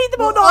 do you need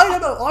them or Well, I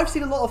not? don't know. I've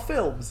seen a lot of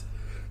films.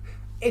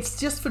 It's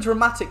just for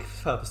dramatic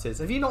purposes.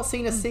 Have you not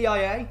seen a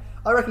CIA?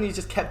 I reckon he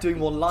just kept doing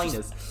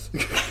one-liners.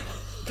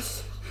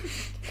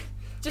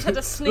 Just had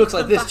to sneak Looks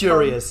like them this back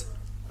jury on. is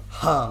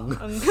hung.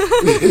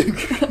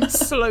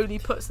 Slowly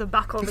puts them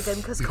back on again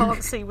because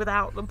can't see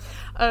without them.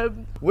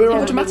 We're The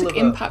on the middle dramatic of a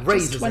impact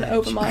razor's just went edge.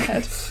 over my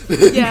head.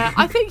 Yeah,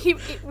 I think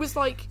it was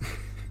like,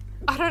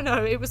 I don't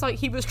know, it was like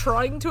he was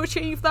trying to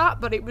achieve that,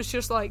 but it was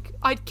just like,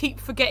 I'd keep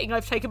forgetting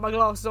I've taken my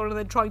glasses on and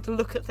then trying to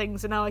look at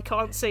things and now I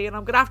can't see and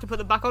I'm going to have to put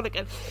them back on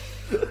again.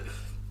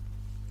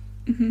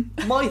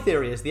 My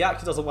theory is the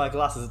actor doesn't wear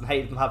glasses and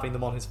hated them having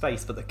them on his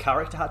face, but the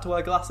character had to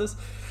wear glasses.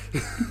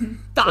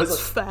 That's like-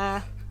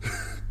 fair.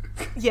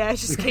 Yeah,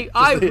 just keep,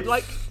 I would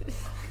like,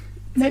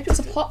 Maybe it was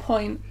a plot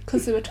point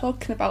because they were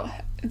talking about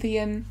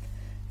the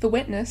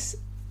witness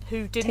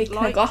who didn't taking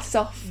her like... glasses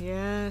off.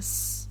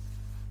 Yes.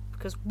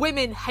 Because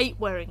women hate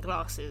wearing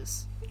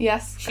glasses.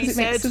 Yes, She because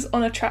it makes said- us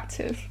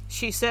unattractive.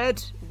 She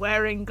said,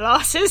 wearing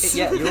glasses.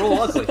 Yeah, you're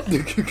all ugly.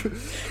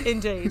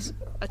 Indeed.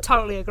 I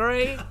totally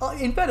agree.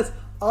 In fairness,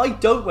 I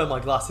don't wear my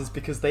glasses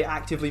because they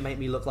actively make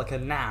me look like a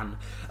nan.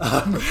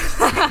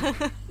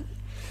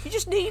 You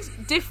just need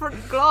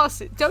different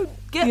glasses. Don't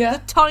get Yeah.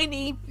 the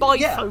tiny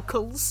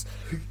bifocals.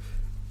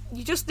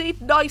 You just need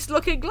nice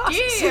looking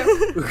glasses.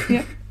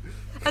 Yeah.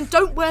 And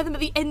don't wear them at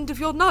the end of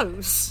your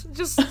nose.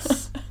 Just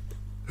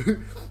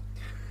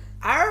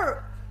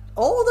Are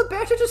all the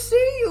better to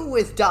see you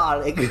with,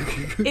 darling.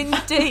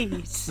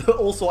 indeed.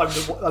 Also,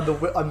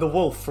 I'm the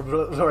wolf from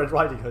Red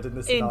Riding Hood in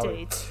this scenario.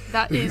 Indeed.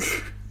 That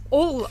is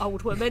all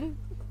old women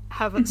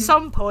have at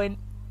some point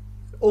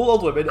All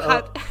old women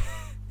had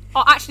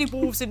are actually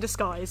wolves in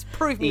disguise.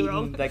 Prove me eating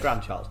wrong. their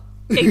grandchild.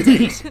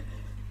 Indeed.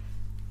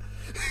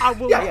 I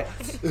will Yeah.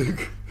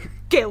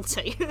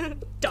 guilty.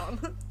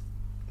 Done.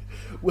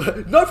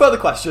 No further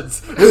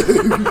questions.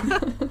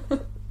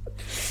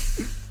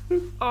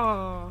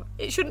 Oh,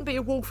 it shouldn't be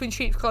a wolf in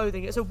sheep's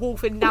clothing, it's a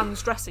wolf in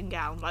Nan's dressing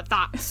gown. Like,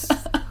 that's...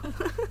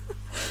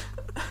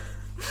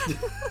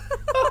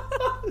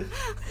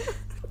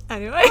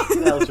 Anyway.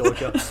 Hell,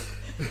 Georgia.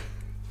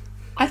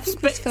 I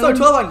think this So, film.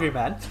 12 Angry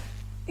Men.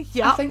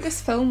 Yeah. I think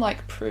this film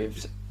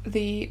proved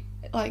the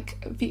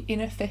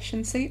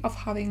inefficiency of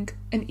having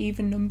an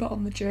even number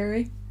on the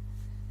jury.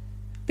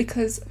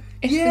 Because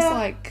if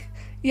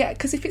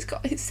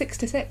it's 6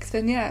 to 6,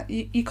 then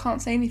you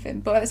can't say anything.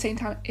 But at the same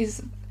time,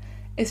 is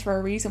for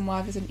a reason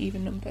why there's an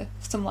even number.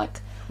 Some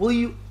Well,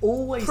 you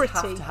always Pretty.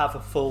 have to have a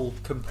full,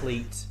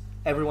 complete.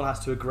 Everyone has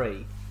to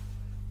agree.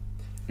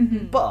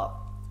 Mm-hmm. But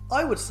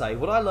I would say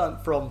what I learned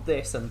from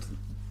this and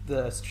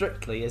the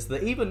Strictly is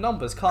that even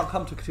numbers can't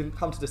come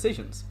to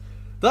decisions.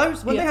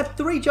 Those when they had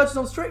 3 judges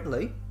on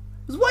Strictly, it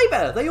was way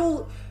better. They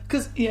all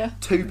because 2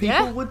 people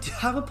Yeah. would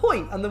have a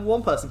point, and then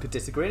one person could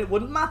disagree, and it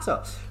wouldn't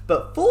matter.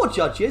 But 4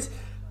 judges,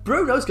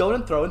 Bruno's going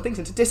and throwing things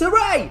into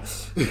disarray.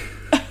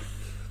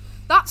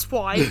 That's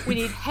why we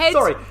need head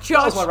Sorry, judge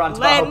that was my rant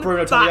about how Len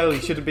Bruno back.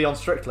 Tonioli shouldn't be on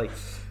Strictly.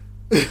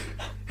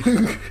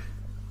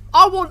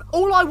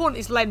 All I want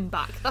is Len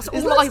back. That's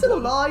Is all Len I still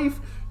want. alive?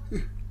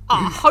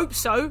 I hope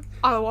so.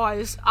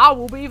 Otherwise, I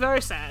will be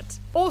very sad.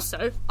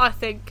 Also, I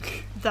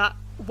think that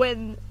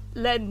when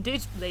Len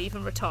did leave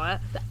and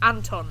retire, that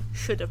Anton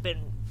should have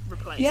been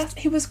replaced. yes,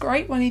 he was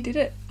great when he did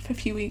it for a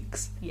few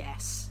weeks.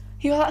 Yes.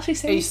 He was actually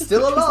saying He's stuff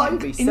still which was,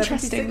 alive. He's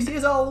interesting. 76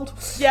 years old.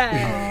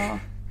 Yeah.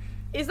 Aw.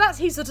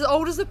 He's as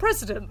old as the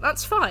president.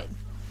 That's fine.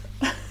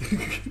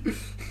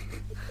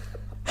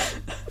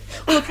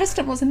 Well, the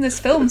president was in this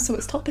film, so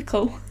it's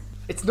topical.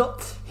 It's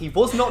not. He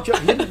was not. He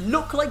didn't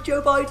look like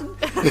Joe Biden.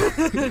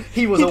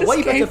 He was He a just way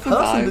better gave the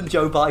person vibe. than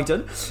Joe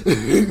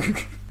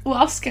Biden. Well,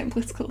 I was getting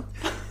political.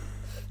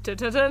 Dun,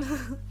 dun,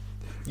 dun.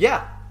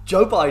 Yeah,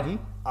 Joe Biden.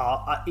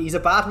 He's a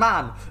bad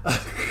man.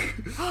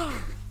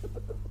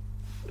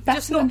 Better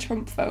Just than not-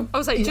 Trump, though. I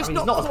was like, just He's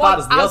not not as quite bad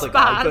as the other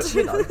guy, bad. but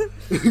you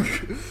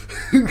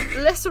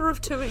know. Lesser of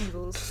two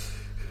evils.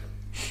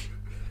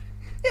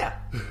 Yeah.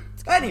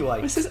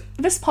 Anyway,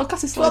 This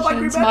podcast is 12 slowly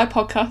Angry into Men. my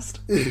podcast.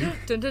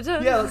 Dun, dun,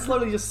 dun. yeah, let's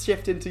slowly just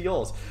shift into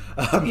yours.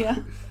 Yeah.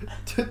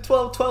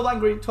 12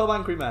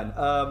 angry men.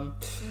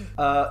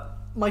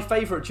 My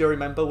favourite jury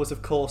member was,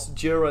 of course,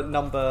 juror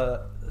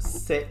number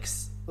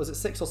 6. Was it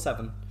 6 or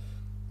 7?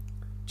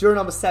 Juror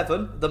number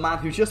 7, the man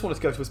who just wanted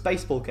to go to his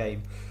baseball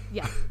game.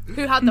 Yeah.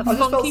 Who had the I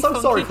just funky, felt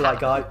so sorry for hat.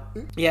 that guy.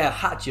 Yeah,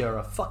 hat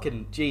juror.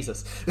 Fucking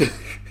Jesus.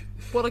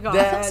 What a guy.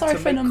 There sorry to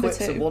for make number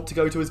quips 2. and want to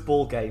go to his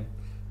ball game.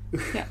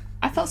 Yeah,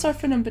 I felt sorry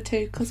for number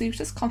 2 because he was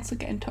just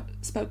constantly getting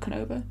spoken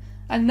over,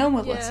 and no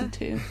one would Yeah. listen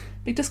to him.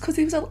 But just because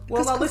he was Well,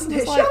 now listen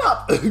here, like, shut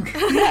up!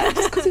 yeah,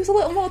 just because he was a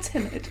little more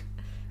timid.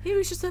 He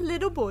was just a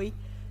little boy.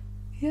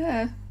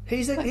 Yeah,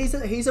 He's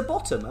a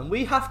bottom, and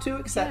we have to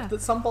accept Yeah.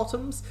 that some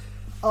bottoms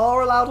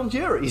are allowed on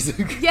juries.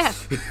 Yeah.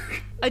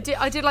 I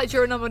did like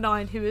juror number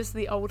 9, who is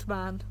the old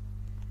man.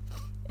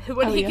 Who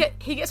when Oh, he yeah.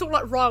 he gets all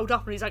like riled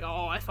up and he's like,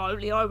 "Oh, if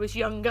only I was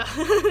younger."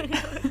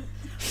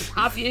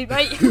 Have you,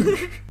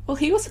 mate? well,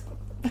 he was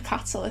the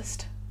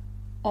catalyst,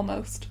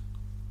 almost.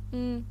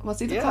 Was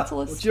he the Yeah. Well,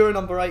 catalyst? juror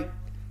number 8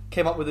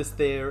 came up with his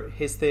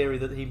theory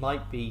that he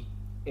might be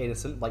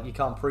innocent, like you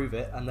can't prove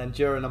it, and then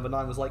juror number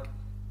 9 was like,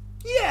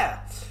 yeah!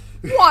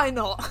 Why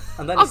not?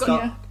 And then I've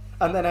got- yeah.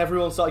 and then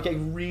everyone started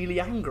getting really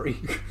angry.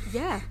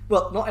 Yeah,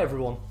 Well, not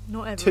everyone.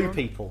 not Two everyone.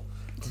 people.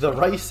 The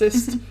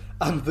racist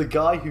and the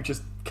guy who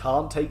just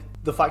can't take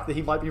the fact that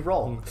he might be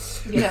wrong.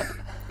 Yeah.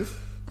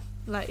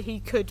 Like he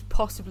could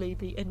possibly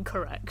be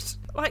incorrect.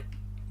 Like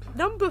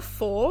number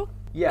 4.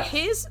 Yeah.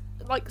 His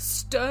like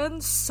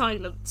stern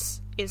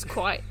silence is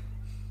quite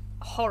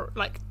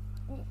like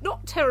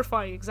not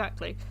terrifying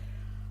exactly.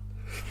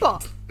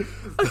 But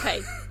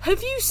okay,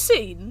 have you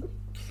seen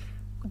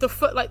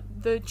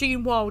the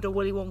Gene Wilder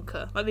Willy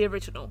Wonka, like the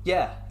original?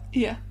 Yeah.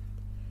 Yeah.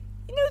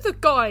 You know the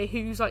guy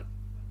who's like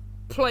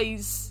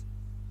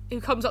who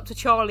comes up to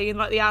Charlie in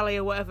like the alley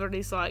or whatever, and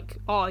he's like,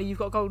 "Oh, you've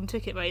got a golden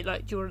ticket, mate.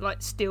 Like, do you want to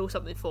like steal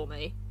something for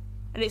me?"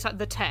 And it's like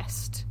the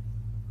test.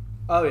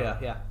 Oh, yeah,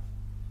 yeah.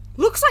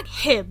 Looks like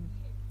him.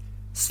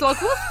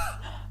 Slugworth.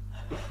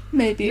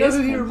 Maybe You know it's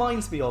who he him.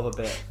 reminds me of a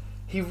bit?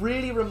 He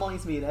really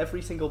reminds me in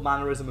every single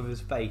mannerism of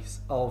his face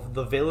of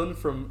the villain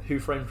from Who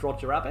Framed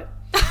Roger Rabbit.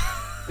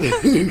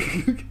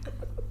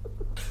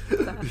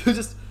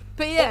 Just,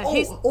 But yeah,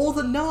 he's or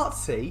the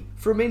Nazi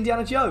from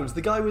Indiana Jones,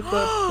 the guy with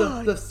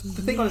the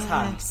thing on his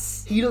hand.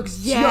 Yes. He looks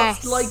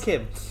Yes. just like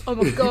him. oh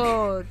my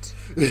god,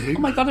 Oh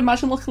my god,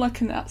 imagine looking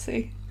like a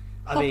Nazi.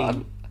 I How mean,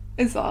 bad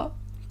is that?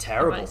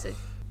 terrible. amazing,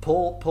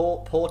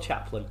 Poor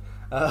Chaplin.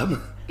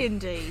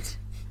 indeed.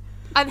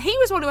 And he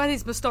was the one who had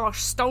his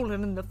moustache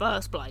stolen in the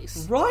first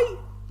place. Right?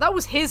 That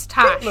was his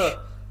tash. Hitler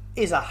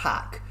is a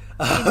hack.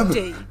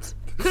 Indeed.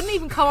 Couldn't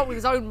even come up with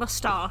his own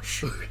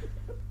moustache.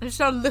 I'm just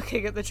now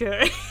looking at the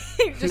jury.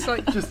 Just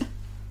like, Just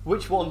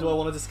which one do I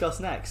want to discuss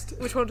next?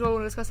 which one do I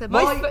want to discuss here?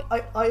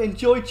 I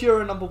enjoyed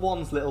juror number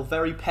 1's little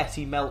very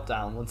petty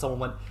meltdown when someone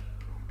went,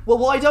 well,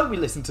 why don't we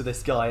listen to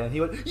this guy? And he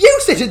went, you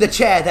sit in the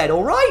chair then,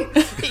 alright?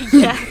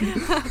 Yeah.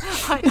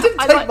 It didn't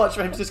take much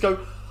for him to just go,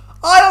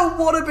 I don't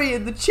want to be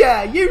in the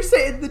chair, you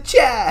sit in the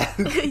chair.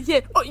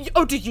 Yeah.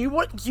 Oh, do you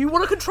want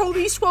to control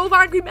these 12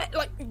 angry men?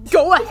 Like,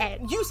 go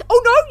ahead.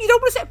 Oh no, you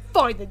don't want to say.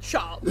 Fine then,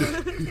 shut up.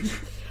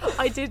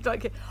 I did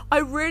like it. I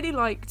really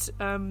liked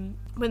when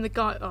the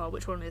guy. Oh,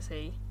 which one is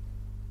he?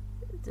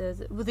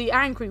 The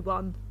angry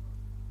one,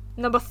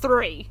 number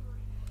 3.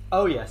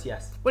 Oh, yes.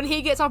 When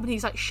he gets up and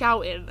he's like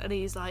shouting and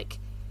he's like,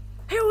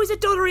 "Who is a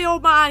doddery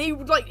old man? He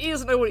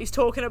doesn't know what he's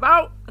talking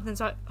about." And then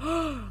it's like,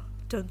 dun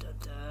dun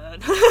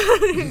dun.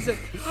 He's like,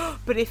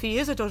 but if he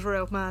is a doddery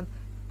old man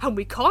and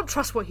we can't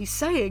trust what he's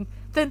saying,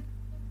 then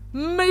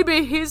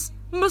maybe he's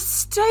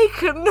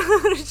mistaken.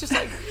 It's just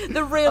like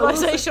the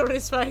realization on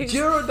his face.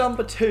 Juror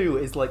number 2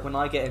 is like when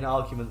I get in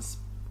arguments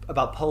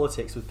about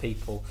politics with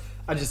people,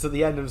 and just at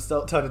the end of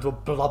them turn into a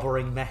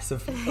blubbering mess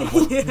of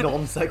like,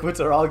 non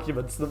sequitur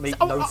arguments that make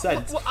no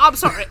sense. Well, I'm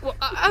sorry. Well,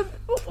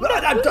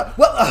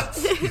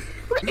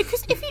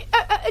 because if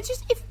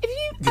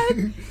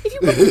you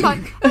wouldn't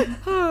like.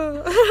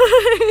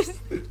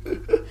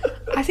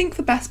 I think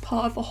the best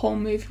part of the whole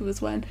movie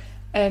was when,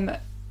 I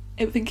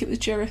think it was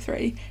Juror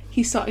 3,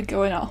 he started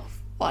going off,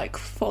 like,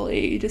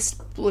 fully,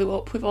 just blew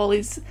up with all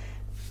these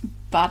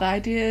bad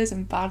ideas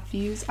and bad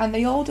views, and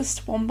they all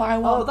just, one by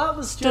one, Oh, that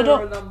was stood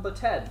juror up. number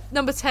 10.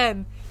 Number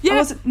 10. Oh, Yeah.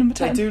 was it number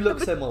They 10? do look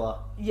similar.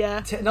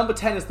 Yeah. Number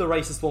 10 is the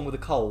racist one with a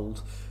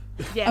cold.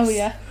 Yes. Oh,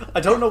 yeah. I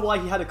don't know why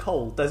he had a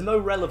cold. There's no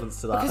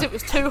relevance to that. Because it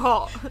was too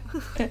hot.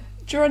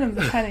 Juror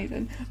number 10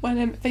 even,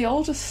 when they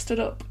all just stood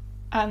up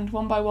and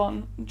one by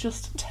one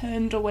just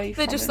turned away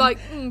They're from just him.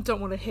 like, don't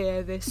want to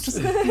hear this.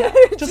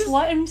 just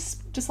let him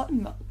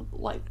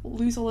like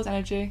lose all his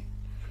energy.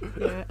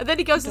 Yeah. And then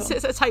he goes and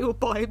sits at a table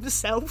by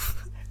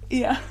himself.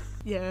 Yeah.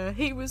 Yeah,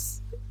 he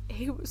was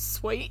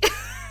sweet.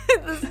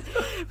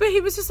 But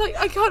he was just like,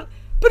 I can't.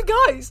 But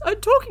guys, I'm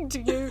talking to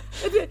you.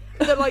 And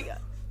then like,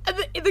 and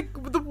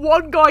the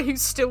one guy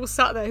who's still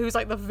sat there, who's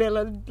like the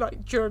villain,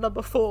 like juror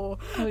number 4,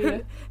 Oh, yeah.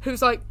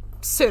 who's like,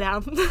 sit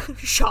down,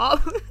 shut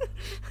up.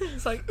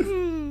 It's like,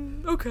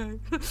 okay.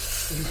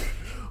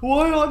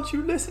 Why aren't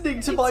you listening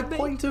to my me.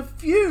 point of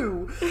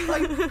view?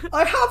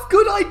 I have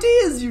good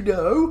ideas, you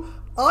know.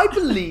 I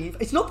believe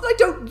it's not that I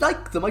don't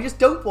like them. I just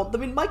don't want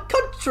them in my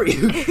country.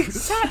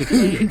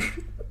 Exactly.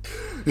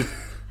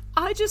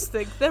 I just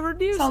think there are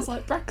news. Sounds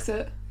like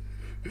Brexit.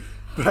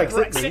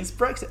 Brexit means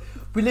Brexit.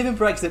 We live in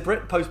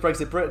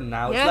post-Brexit Britain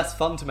now. Yeah. It's less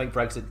fun to make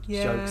Brexit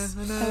jokes.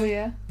 I know. Oh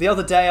yeah. The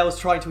other day I was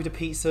trying to eat a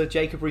pizza,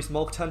 Jacob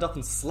Rees-Mogg turned up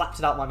and slapped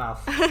it out my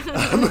mouth.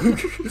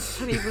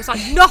 And he was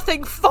like,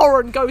 nothing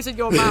foreign goes in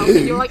your mouth.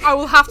 And you're like, I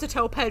will have to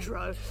tell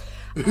Pedro.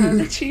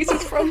 The cheese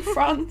is from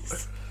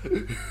France.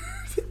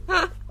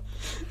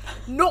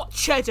 Not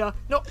cheddar.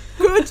 Not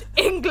good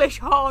English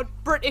hard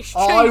British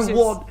cheeses. I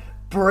want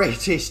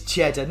British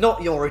cheddar,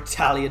 not your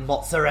Italian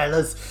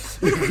mozzarellas.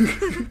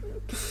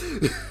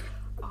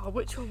 Oh,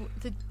 which one?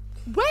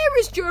 Where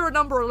is Juror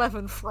number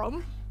 11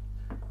 from?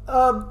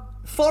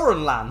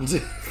 Foreign land.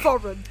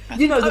 Foreign.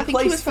 You know, the I think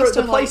he was place supposed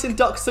to, like- in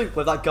Duck Soup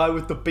where that guy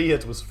with the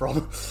beard was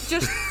from.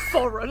 Just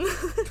foreign.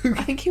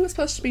 I think he was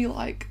supposed to be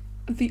like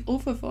the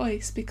other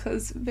voice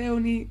because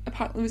apparently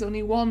there's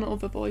only one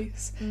other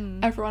voice.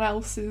 Everyone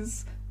else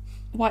is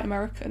white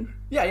American.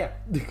 Yeah.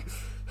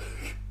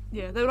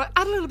 Yeah, they were like,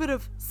 add a little bit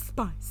of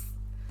spice.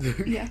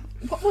 Yeah.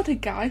 What would a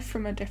guy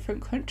from a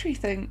different country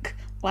think?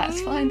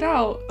 Let's find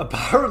out.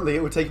 Apparently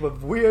it would take him a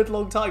weird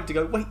long time to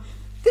go, wait,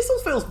 this all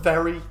feels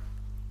very,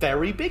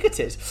 very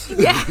bigoted.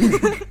 Yeah.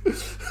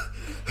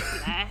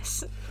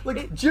 Yes.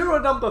 Like, juror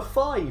number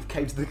 5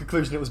 came to the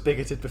conclusion it was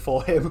bigoted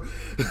before him.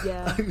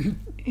 Yeah.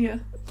 Yeah.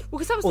 Well,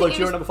 because that was Although the thing,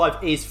 juror number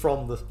 5 is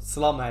from the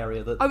slum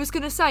area. That I was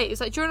going to say,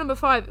 it's like juror number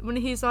 5, when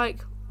he's like,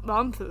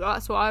 Mum,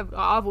 that's what I've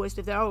always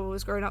lived there, I've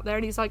always grown up there,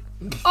 and he's like,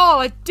 oh,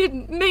 I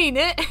didn't mean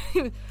it.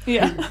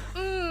 Yeah.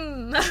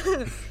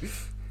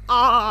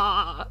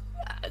 How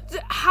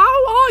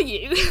are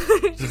you?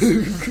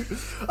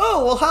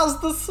 Oh, well,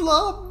 how's the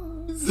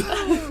slums?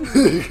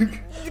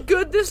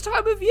 Good this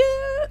time of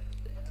year?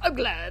 I'm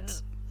glad.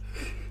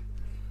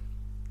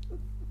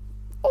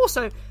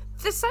 Also,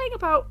 they're saying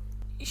about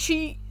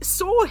she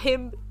saw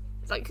him,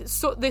 like,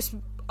 saw this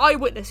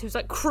eyewitness who's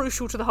like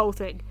crucial to the whole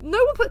thing. No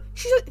one put.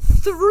 She's like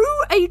through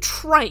a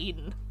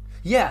train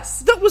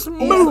Yes. that was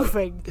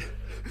moving.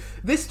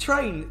 This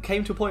train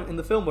came to a point in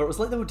the film where it was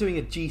like they were doing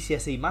a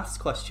GCSE maths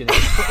question.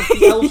 If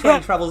the L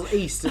train travels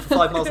east at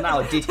 5 miles an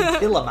hour, did he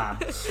kill a man?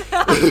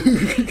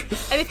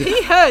 And if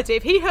he heard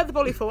the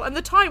volley fall, and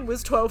the time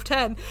was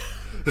 12:10,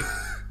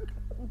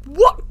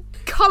 what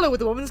colour were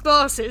the woman's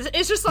glasses?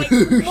 It's just like,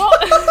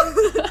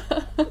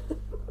 what?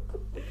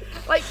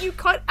 Like, you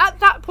can't, at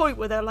that point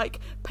where they're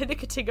like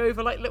panicking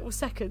over like little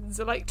seconds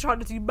and like trying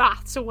to do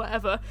maths or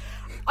whatever,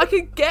 I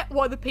can get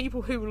why the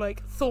people who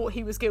like thought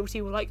he was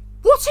guilty were like,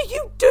 what are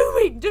you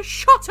doing? Just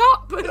shut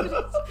up. I'm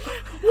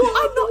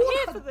not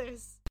here for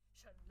this.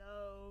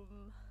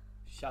 Shalom.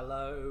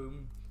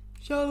 Shalom.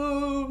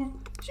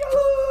 Shalom.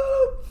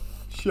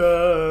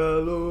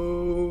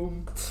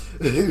 Shalom.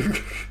 Shalom.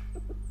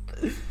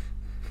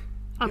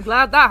 I'm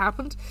glad that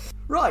happened.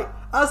 Right,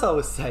 as I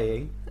was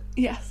saying,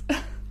 Yes.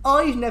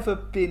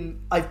 I've been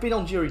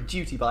on jury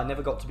duty, but I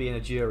never got to be in a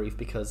jury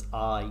because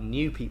I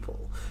knew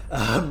people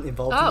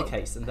involved in the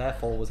case and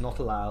therefore was not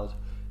allowed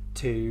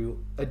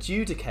to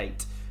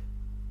adjudicate.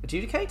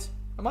 Adjudicate?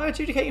 Am I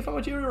adjudicating from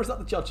a jury or is that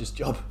the judge's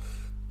job?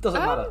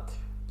 Doesn't matter.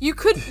 You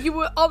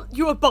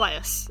were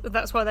biased.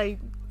 That's why they.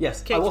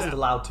 Yes, I kicked wasn't out.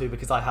 allowed to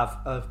because I have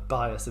a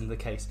bias in the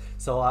case,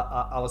 so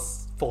I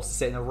was forced to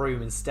sit in a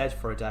room instead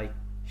for a day.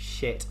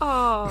 Shit.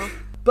 Oh.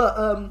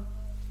 But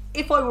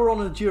if I were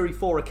on a jury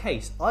for a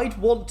case, I'd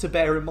want to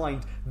bear in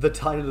mind the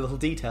tiny little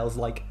details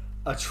like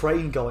a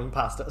train going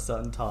past at a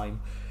certain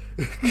time.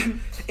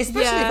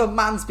 Especially Yeah. if a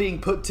man's being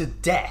put to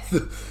death.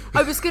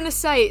 I was gonna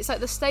say, it's like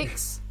the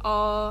stakes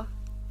are,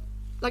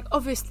 like,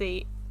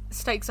 obviously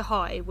stakes are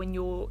high when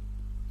you're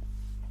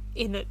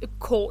in a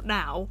court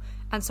now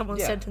and someone's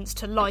Yeah. sentenced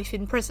to life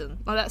in prison.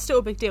 Like, that's still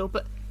a big deal,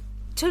 but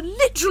to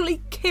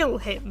literally kill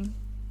him,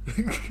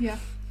 Yeah.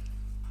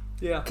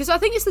 Yeah. because I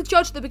think it's the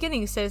judge at the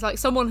beginning who says, like,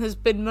 someone has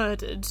been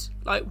murdered,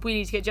 like, we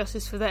need to get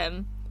justice for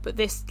them, but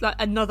this, like,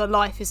 another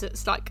life is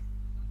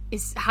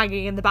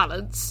hanging in the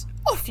balance.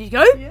 Off you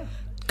go. Yeah.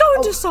 Go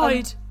and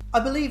decide. I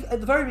believe at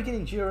the very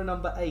beginning, juror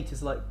number 8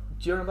 is like...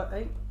 Juror number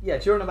 8? Yeah,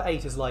 juror number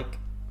 8 is like,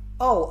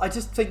 oh, I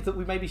just think that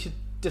we maybe should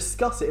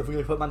discuss it if we're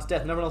going to put a man to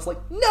death. And everyone else is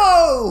like,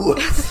 no!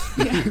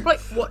 Like,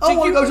 what do I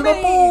want you to go to mean?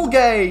 the ball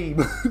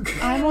game!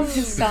 I'm on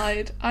his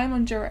side. I'm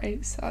on Juror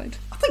 8's side.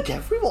 I think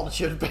everyone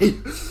should be.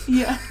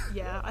 Yeah.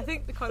 Yeah, I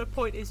think the kind of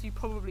point is you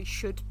probably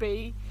should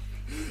be.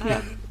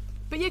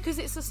 But yeah, because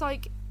it's just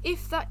like,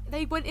 if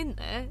they went in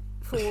there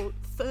for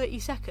 30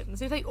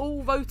 seconds, if they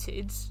all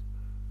voted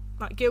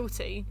like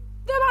guilty,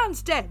 the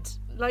man's dead.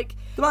 Like,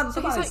 The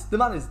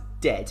man is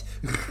dead.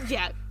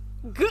 yeah,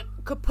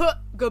 kaput,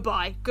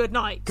 goodbye, good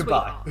night,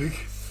 Goodbye. sweetheart.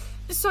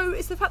 So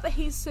it's the fact that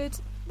he's said,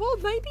 well,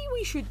 maybe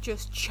we should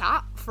just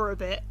chat for a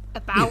bit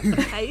about the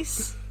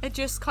case and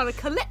just kind of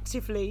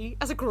collectively,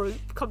 as a group,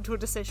 come to a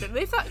decision. And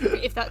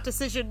if that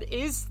decision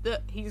is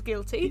that he's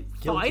guilty,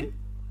 fine.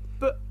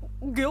 But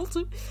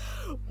guilty,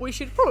 we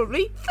should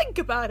probably think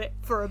about it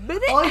for a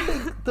minute. I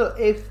think that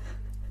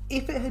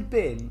if it had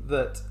been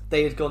that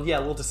they had gone, yeah,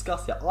 we'll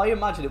discuss it, I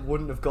imagine it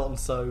wouldn't have gotten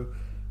so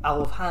out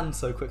of hand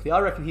so quickly. I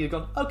reckon he'd have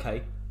gone,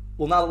 okay,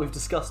 well, now that we've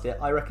discussed it,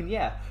 I reckon,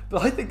 yeah.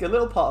 But I think a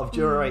little part of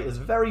Juror 8 is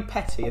very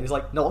petty and is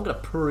like, no, I'm going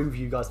to prove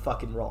you guys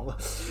fucking wrong.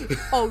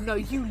 Oh no,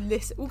 you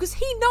listen. Well, because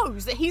he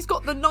knows that he's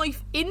got the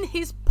knife in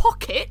his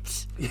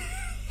pocket.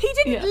 He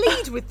didn't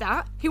lead with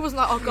that. He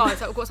wasn't like, oh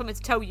guys, I've got something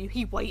to tell you.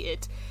 He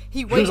waited.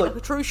 He waited like a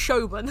true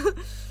showman.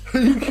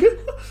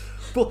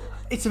 But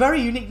it's a very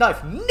unique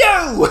knife.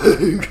 No!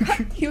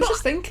 He was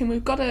just thinking,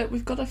 we've got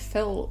to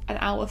fill an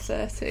hour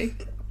 30.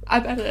 I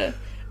better.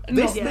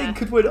 This thing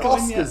could win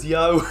Oscars,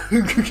 yo.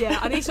 Yeah,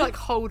 I need to like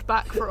hold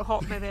back for a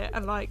hot minute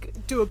and like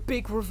do a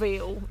big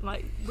reveal.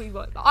 Like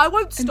I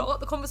won't start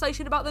the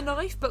conversation about the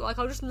knife, but like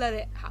I'll just let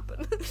it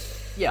happen.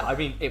 Yeah, I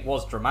mean it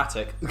was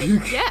dramatic.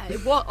 Yeah,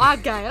 it was. I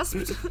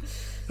gasped.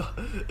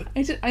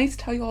 I need to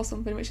tell you all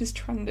something which is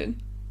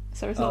trending.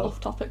 So it's not off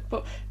topic,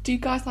 but do you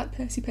guys like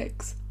Percy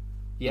Pigs?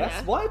 Yes.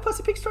 Yeah. Why are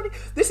Percy Pigs trending?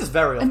 This is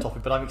very off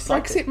topic, but I'm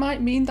excited. Brexit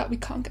might mean that we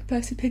can't get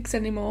Percy Pigs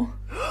anymore.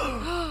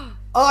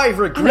 I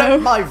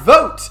regret my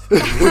vote.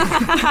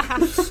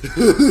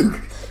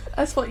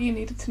 That's what you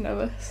needed to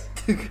know us.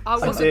 I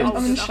wasn't did. old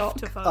I'm in enough shock.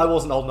 to vote. I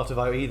wasn't old enough to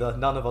vote either.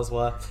 None of us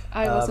were.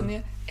 I wasn't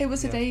yet. It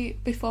was a day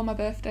before my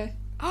birthday.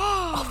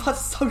 Oh,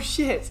 that's so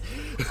shit.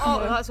 Oh,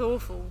 that's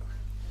awful.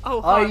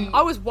 Oh,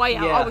 I was way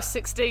out. yeah. I was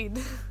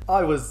 16.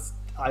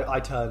 I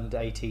turned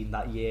 18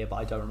 that year, but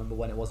I don't remember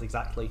when it was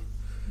exactly.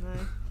 No.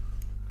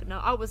 But no,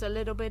 I was a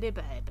little bitty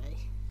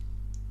baby.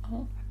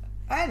 Oh.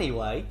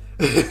 Anyway.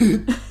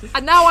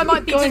 And now I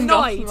might be Going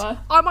denied. off,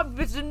 I might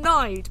be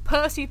denied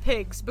Percy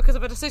Pigs because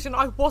of a decision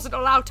I wasn't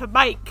allowed to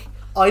make.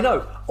 I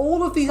know.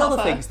 All of these Not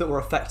other fair. things that were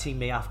affecting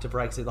me after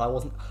Brexit that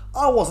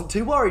I wasn't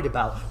too worried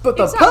about. But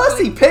the Exactly.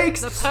 Percy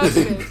Pigs! The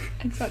Percy Pigs.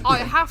 Exactly. I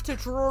have to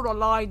draw a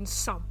line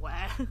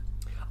somewhere.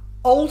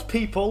 Old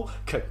people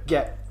could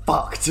get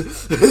fucked.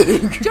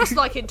 Just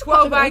like in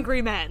 12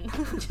 Angry Men.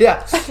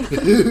 Yeah.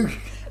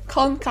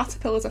 Corn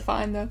caterpillars are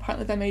fine though.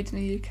 Apparently they're made in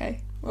the UK.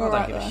 We're I don't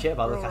alright give a there. shit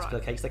about the Alright.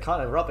 caterpillar cakes. They're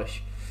kind of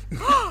rubbish.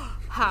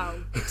 How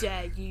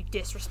dare you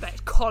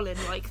disrespect Colin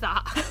like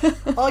that?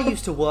 I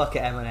used to work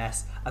at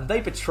M&S and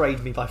they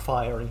betrayed me by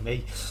firing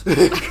me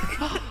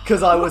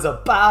because I was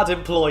a bad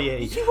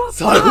employee.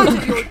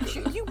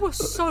 You were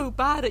so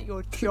bad at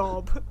your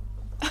job.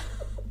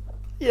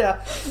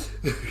 Yeah.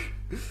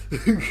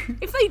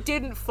 If they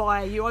didn't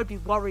fire you, I'd be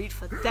worried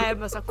for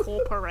them as a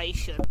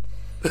corporation.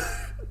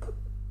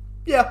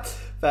 Yeah,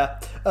 fair.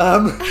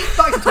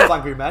 Back to 12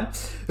 Angry Men.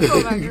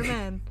 12 Angry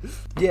Men.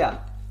 Yeah.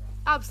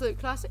 Absolute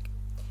classic.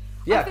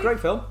 Yeah, think- great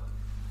film.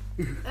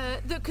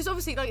 Because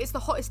obviously, like, it's the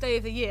hottest day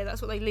of the year.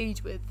 That's what they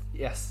lead with.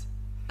 Yes.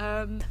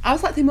 I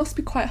was like, they must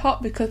be quite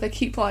hot because they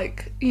keep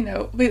like, they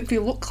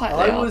look like they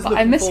I are. was But I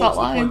looking missed forward that to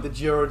the line. point that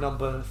juror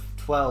number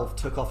 12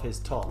 took off his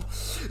top.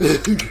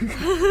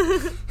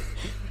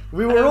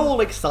 We were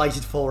all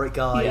excited for it,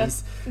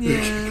 guys.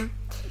 Yeah.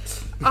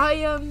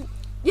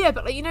 Yeah,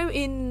 but like,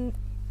 in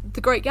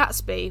The Great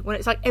Gatsby, when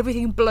it's like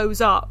everything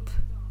blows up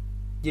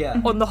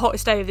Yeah. on the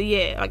hottest day of the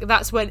year, like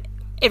that's when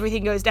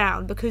everything goes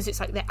down because it's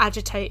like they're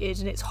agitated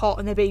and it's hot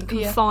and they're being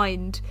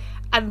confined,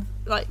 and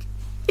like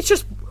it's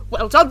just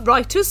well done,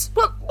 writers.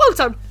 Well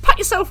done. Pat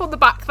yourself on the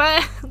back there.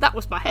 That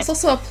was my head. It's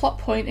also a plot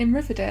point in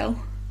Riverdale.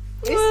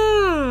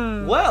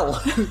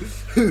 Well.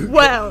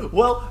 Well.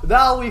 Well,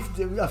 now we've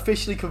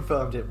officially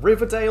confirmed it.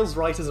 Riverdale's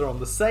writers are on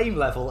the same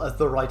level as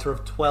the writer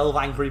of 12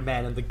 Angry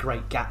Men and The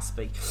Great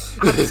Gatsby.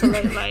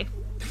 Absolutely.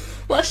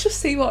 Let's just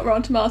see what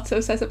Rotten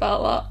Tomatoes says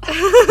about that.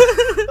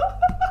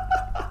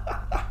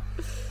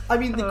 I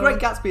mean, The Great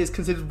Gatsby is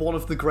considered one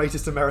of the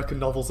greatest American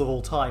novels of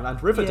all time,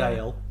 and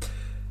Riverdale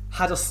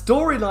had a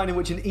storyline in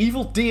which an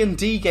evil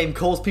D&D game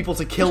caused people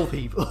to kill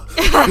people.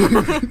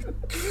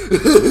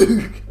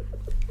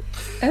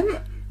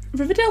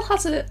 Riverdale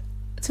has a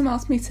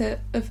tomato meter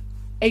of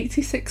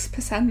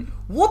 86%.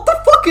 What the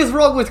fuck is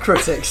wrong with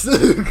critics?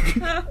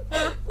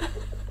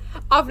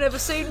 I've never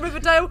seen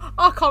Riverdale.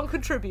 I can't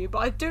contribute, but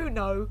I do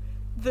know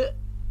that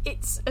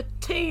it's a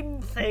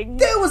teen thing.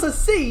 There was a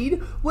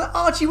scene where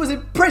Archie was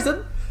in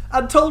prison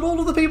and told all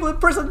of the people in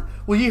prison,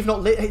 well, you've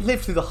not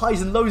lived through the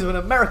highs and lows of an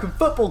American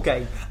football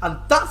game, and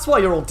that's why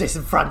you're all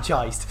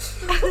disenfranchised.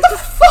 What the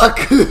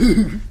fuck?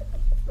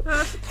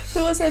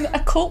 There was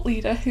a cult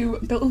leader who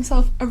built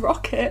himself a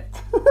rocket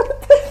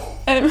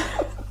and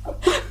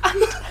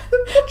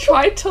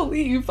tried to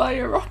leave by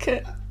a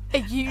rocket. Are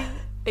you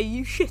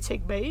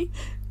shitting me?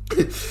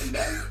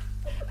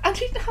 And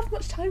he didn't have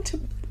much time to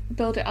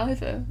build it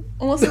either.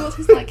 Unless it was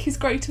his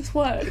greatest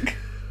work.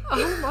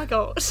 Oh my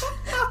god.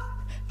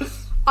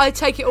 I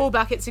take it all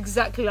back. It's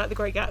exactly like The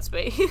Great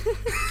Gatsby.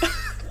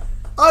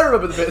 I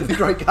remember the bit in The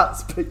Great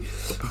Gatsby.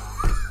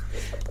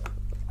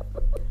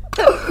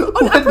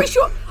 I'm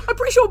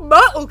pretty sure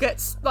Myrtle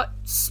gets like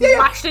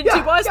smashed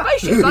into by a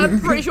spaceship. I'm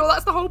pretty sure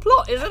that's the whole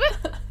plot, isn't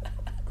it?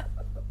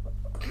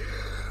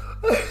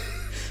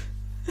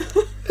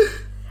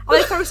 And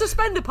they throw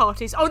suspender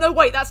parties. Oh no,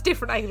 wait, that's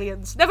different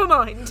aliens. Never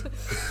mind.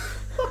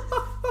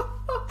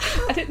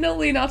 I didn't know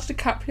Leonardo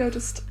DiCaprio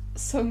just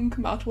sung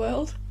Mad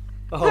World.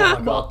 Oh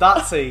my god,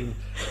 that scene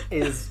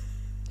is...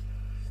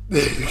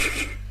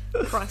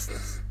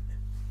 Priceless.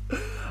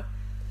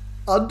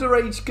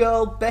 underage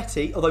girl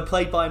Betty, although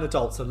played by an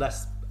adult, so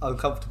less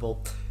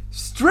uncomfortable,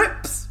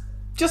 strips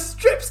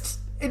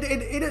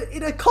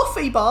in a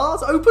coffee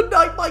bar's open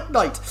night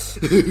night.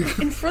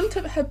 In front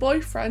of her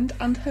boyfriend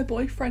and her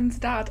boyfriend's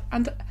dad,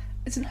 and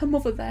isn't her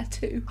mother there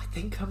too? I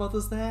think her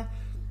mother's there.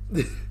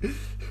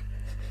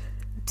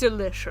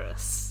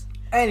 Delicious.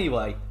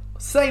 Anyway,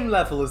 same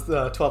level as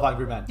the 12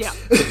 Angry Men. Yeah.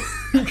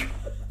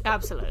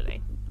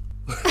 Absolutely.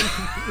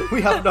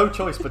 We have no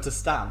choice but to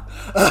stand.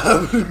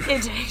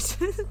 Indeed.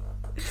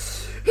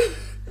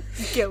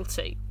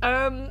 Guilty.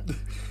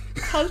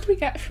 How did we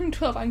get from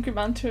 12 Angry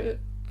Men to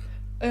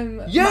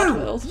Mad You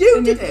World?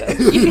 did it.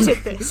 You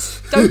did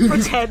this. Don't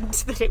pretend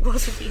that it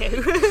wasn't you.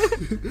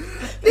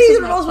 Neither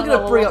of not us were fun going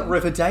to all bring up along.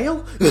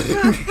 Riverdale.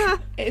 It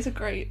is a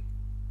great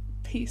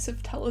piece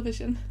of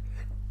television.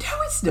 No,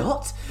 it's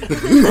not.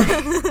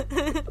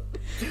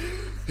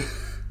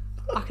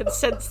 I can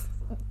sense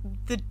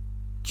the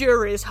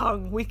jury is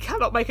hung. We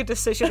cannot make a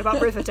decision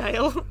about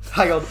Riverdale.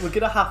 Hang on, we're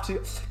going to have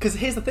to... Because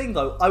here's the thing,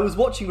 though. I was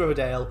watching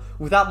Riverdale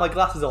without my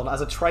glasses on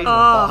as a train went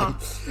by.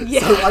 yeah.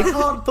 So I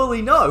can't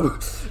fully know.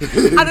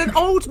 And an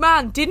old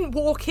man didn't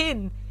walk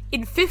in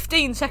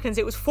 15 seconds.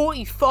 It was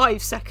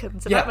 45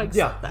 seconds. And Yeah, that makes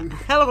yeah. a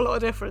hell of a lot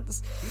of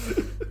difference.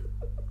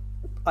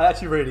 I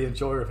actually really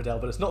enjoy Riverdale,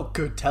 but it's not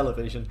good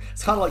television.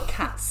 It's kind of like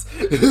Cats.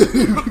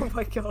 Oh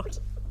my god.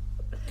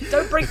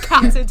 Don't bring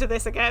cats into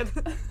this again.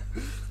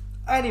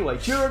 Anyway,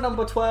 juror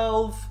number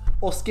 12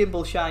 or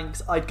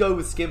Skimbleshanks. I'd go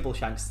with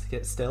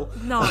Skimbleshanks still.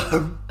 No. I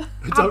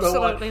don't know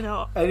why Absolutely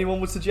not.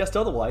 anyone would suggest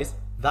otherwise.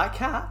 That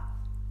cat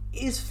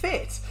is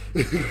fit.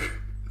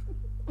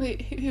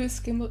 Wait, who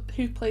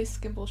plays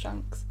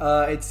Skimbleshanks?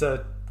 It's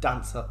a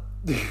dancer.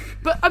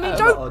 But, I mean, Not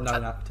don't... a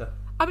known actor.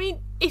 I mean,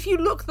 if you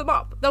look them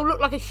up, they'll look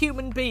like a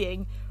human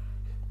being.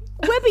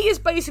 Webby is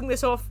basing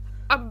this off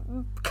a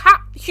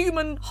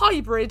cat-human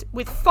hybrid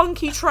with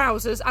funky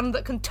trousers and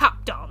that can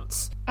tap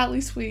dance. At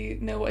least we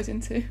know what he's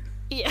into.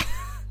 Yeah.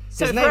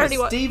 So His for name is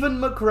anyone... Stephen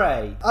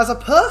McRae. As a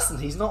person,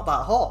 he's not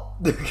that hot.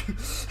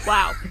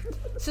 Wow.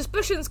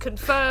 Suspicions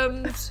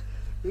confirmed.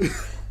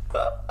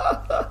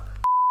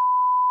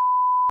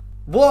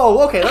 Whoa,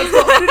 okay, let's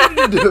not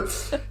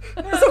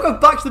go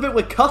back to the bit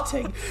we're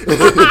cutting.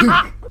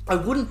 I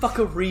wouldn't fuck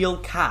a real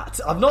cat.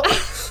 I'm not...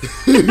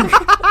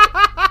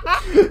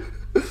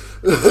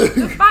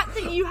 The fact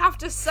that you have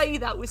to say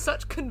that with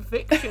such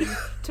conviction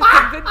to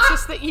convince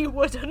us that you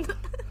wouldn't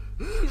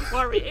is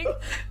worrying.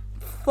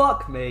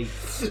 Fuck me.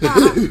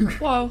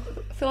 Wow,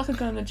 I feel like I've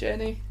gone on a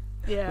journey.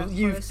 Yeah,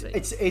 You've... honestly.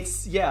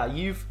 It's... Yeah,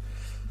 you've...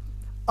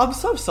 I'm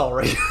so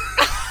sorry.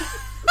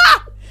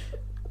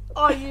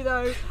 Are you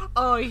though?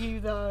 Are you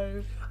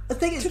though? The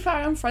thing To is, be fair,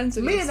 I'm friends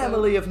with me you. and so-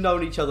 Emily have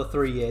known each other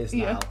 3 years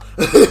Yeah. now.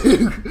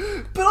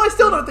 But I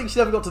still don't think she's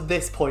ever got to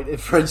this point in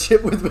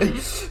friendship with me.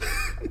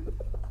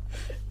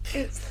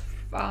 It's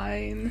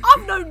fine.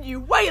 I've known you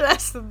way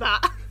less than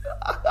that.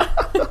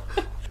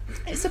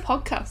 It's a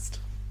podcast.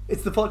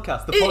 It's the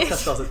podcast. The It podcast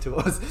is. does it to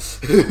us.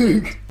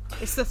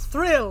 It's the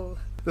thrill.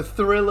 The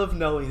thrill of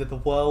knowing that the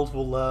world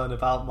will learn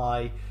about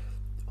my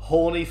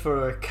horny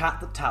for a cat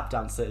that tap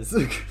dances.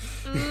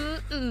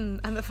 And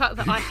the fact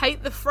that I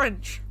hate the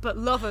French but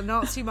love a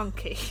Nazi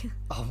monkey.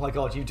 Oh my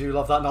god, you do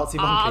love that Nazi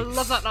I monkey.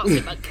 love that Nazi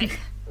monkey.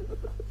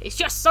 It's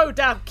just so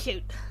damn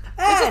cute.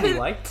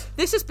 Anyway,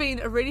 This has been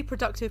a really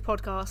productive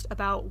podcast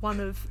about one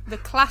of the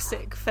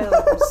classic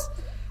films,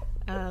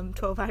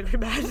 12 Angry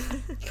Men.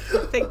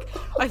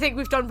 I think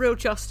we've done real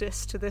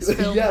justice to this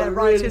film, Yeah, their we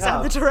really writers and the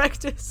have.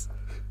 directors.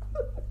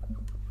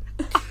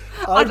 I'm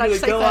I'd like gonna to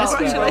say go out there.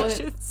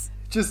 congratulations.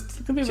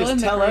 Just can be just Will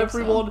tell and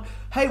everyone,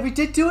 hey, we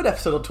did do an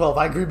episode on 12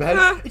 Angry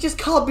Men. It just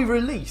can't be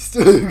released.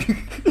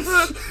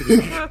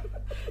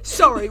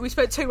 Sorry, we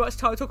spent too much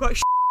time talking about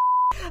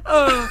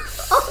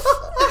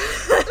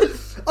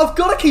I've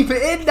got to keep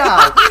it in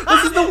now.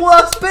 This is the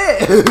worst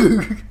bit.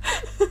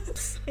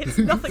 It's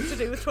nothing to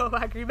do with 12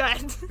 Angry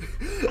Men.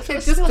 I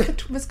feel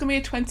like there's going to be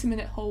a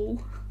 20-minute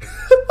hole.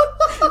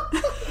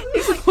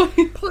 It's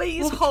like,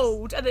 please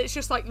hold, and it's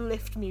just like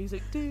lift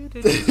music.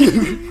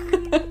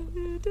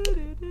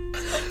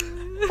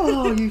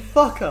 Oh, you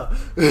fucker.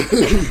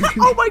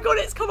 Oh my god,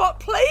 it's come up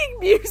playing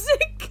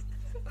music!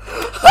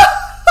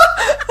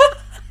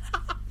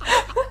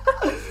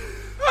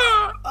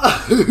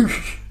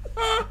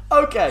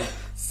 Okay,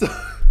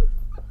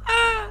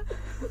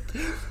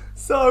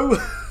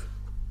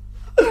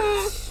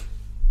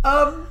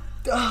 oh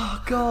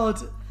god.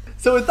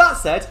 So with that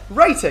said,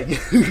 rating.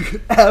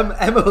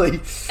 Emily.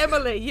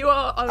 Emily, you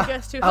are our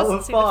guest who Out hasn't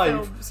of seen the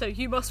 5. film, so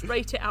you must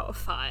rate it out of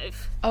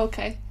 5.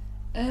 Okay.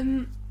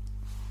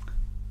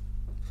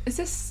 Is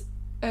this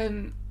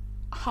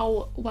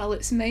how well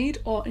it's made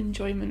or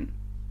enjoyment?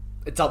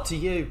 It's up to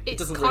you. It It's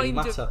doesn't kind really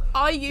matter. of.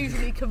 I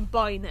usually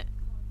combine it.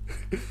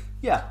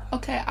 Yeah.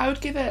 Okay, I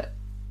would give it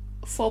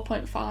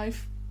 4.5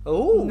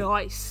 Oh.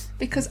 Nice.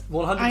 because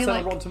 100% I of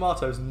like Rotten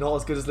Tomatoes, not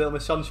as good as Little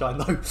Miss Sunshine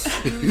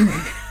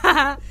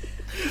though.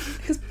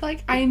 because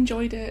like I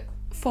enjoyed it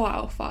 4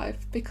 out of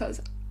 5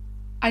 because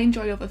I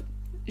enjoy other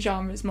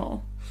genres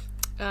more.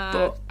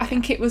 but I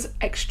think it was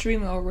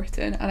extremely well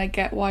written, and I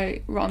get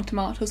why Rotten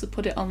Tomatoes would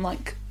put it on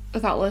like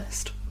that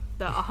list.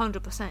 That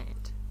 100%.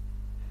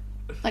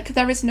 Like,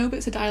 there is no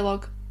bits of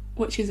dialogue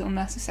which is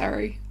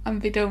unnecessary,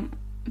 and they don't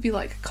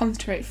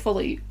concentrate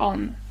fully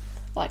on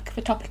like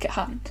the topic at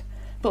hand.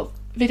 But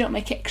they don't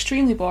make it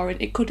extremely boring.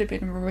 It could have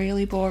been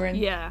really boring.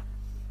 Yeah.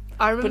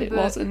 I remember, but it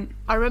wasn't.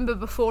 I remember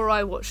before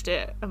I watched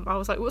it, I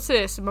was like, what's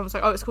this? And Mum was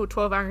like, oh, it's called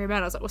 12 Angry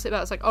Men. I was like, what's it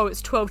about? It's like, oh,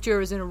 it's 12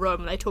 jurors in a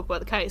room and they talk about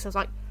the case. I was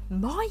like,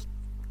 my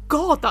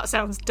God, that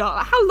sounds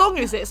dark. How long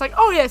is it? It's like,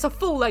 oh yeah, it's a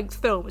full-length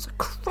film. It's like,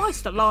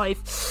 Christ alive.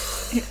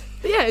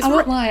 But yeah, it's I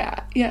won't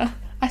lie, yeah.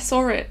 I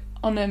saw it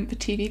on the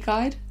TV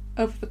guide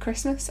over the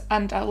Christmas,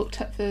 and I looked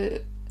at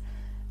the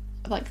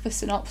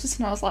synopsis,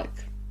 and I was like,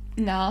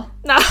 nah.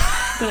 I'm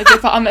gonna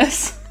give that a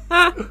miss.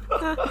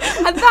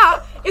 And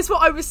that is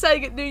what I was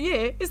saying at New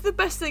Year is the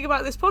best thing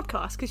about this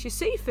podcast, because you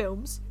see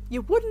films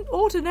you wouldn't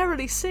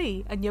ordinarily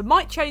see and you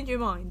might change your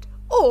mind,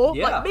 or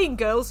like Mean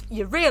Girls,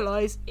 you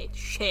realise it's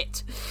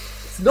shit.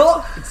 It's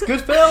not, it's a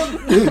good film.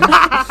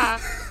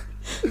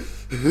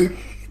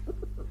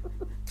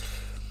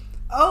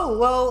 Oh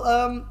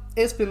well,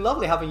 it's been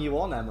lovely having you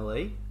on,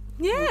 Emily.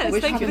 Yes,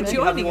 Wish thank you we for could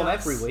joining have you on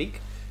us every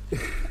week.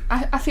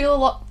 I feel a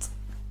lot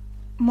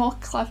more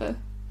clever,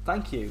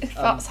 Thank you. if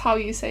that's how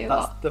you say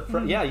that.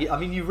 I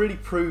mean, you really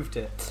proved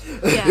it.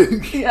 Yeah.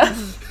 Yeah.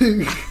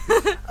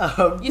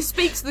 You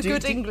speak the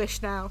good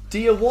English now. Do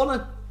you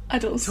want I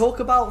to don't. talk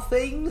about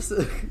things?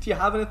 Do you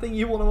have anything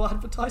you want to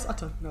advertise? I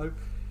don't know.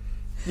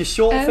 Your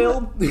short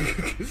film?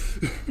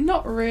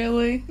 Not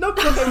really. No,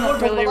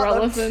 not Really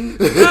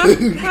relevant.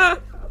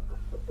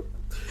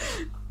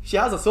 She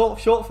has a sort of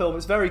short film.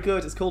 It's very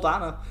good. It's called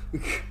Anna.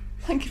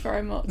 Thank you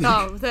very much.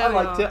 Oh, there I we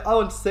liked are. it. I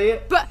want to see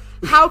it. But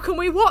how can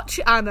we watch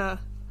Anna?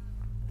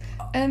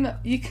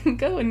 You can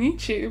go on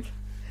YouTube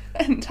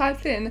and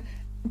type in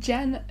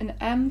Jen and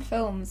M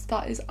Films.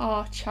 That is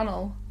our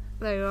channel.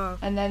 There you are.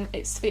 And then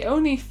it's the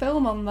only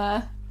film on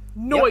there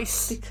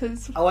Nice.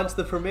 because I went to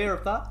the premiere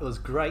of that. It was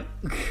great.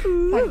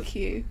 thank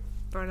you.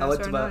 Very I nice, went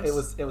very to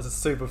nice. it was a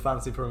super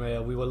fancy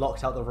premiere. We were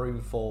locked out the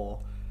room for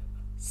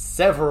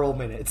several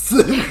minutes.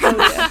 Oh,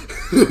 yeah.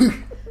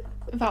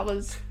 That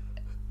was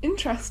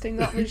interesting.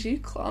 That was you,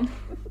 Clon.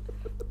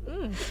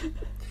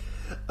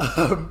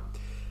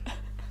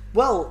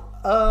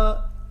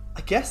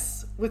 I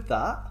guess with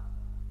that,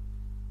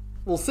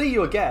 we'll see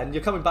you again.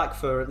 You're coming back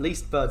for at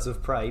least Birds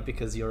of Prey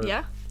because you're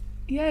Yeah.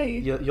 Yay.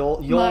 you're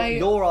our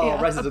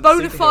yeah. resident A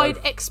bona fide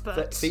superhero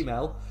expert.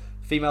 female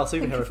Thank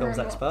superhero you films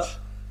very expert.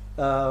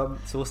 much.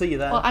 So we'll see you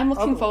there. Well, I'm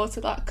looking forward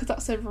to that because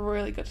that's a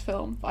really good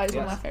film. That is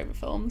one of Yes. my favourite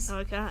films.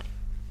 Okay.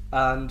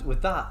 And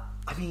with that,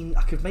 I mean,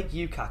 I could make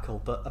you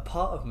cackle, but a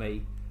part of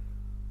me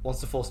wants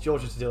to force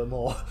Georgia to do it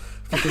more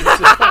because it's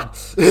just fun.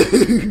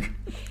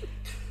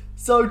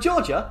 So,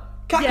 Georgia,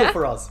 cackle Yeah?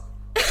 for us.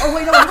 Oh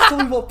wait, no, I have to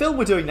tell you what film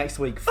we're doing next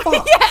week.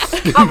 Fuck.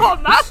 Yes, come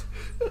on, man.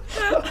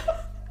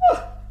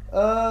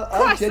 I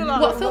Christ genuinely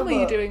alive. What film are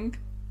you remember. doing?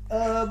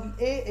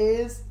 It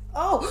is.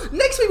 Oh,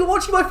 next week we're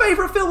watching my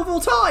favourite film of all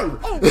time.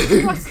 Oh,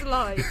 Christ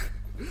alive.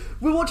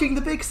 We're watching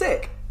The Big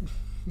Sick.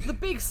 The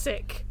Big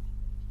Sick.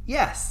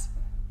 Yes,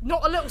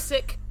 Not a little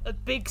sick, a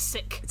big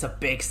sick. it's a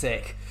big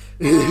sick.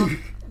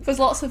 There's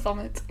lots of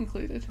vomit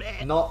included.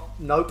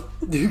 Nope.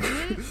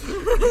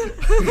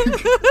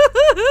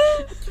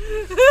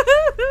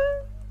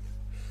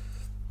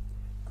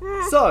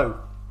 So,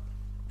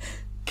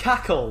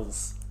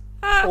 cackles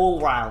all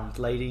round,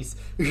 ladies.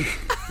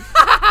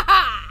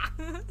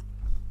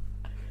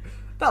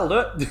 That'll do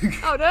it.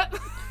 Oh,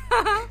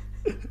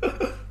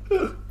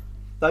 no.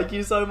 Thank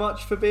you so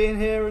much for being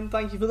here, and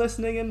thank you for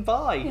listening, and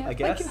bye, Yeah, I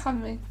guess. Thank you for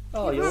having me.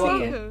 Oh, you're You're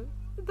welcome. welcome.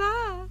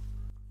 Bye.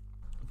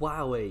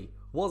 Wowie,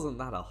 wasn't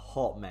that a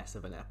hot mess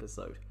of an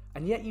episode?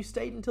 And yet you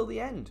stayed until the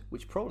end,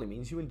 which probably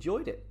means you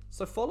enjoyed it.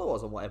 So follow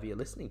us on whatever you're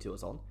listening to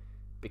us on,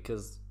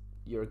 because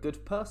you're a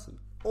good person.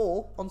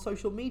 Or on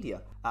social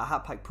media, at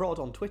HatPackProd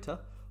on Twitter,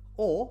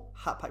 or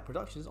HatPack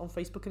Productions on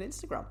Facebook and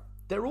Instagram.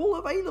 They're all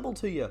available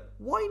to you.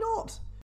 Why not?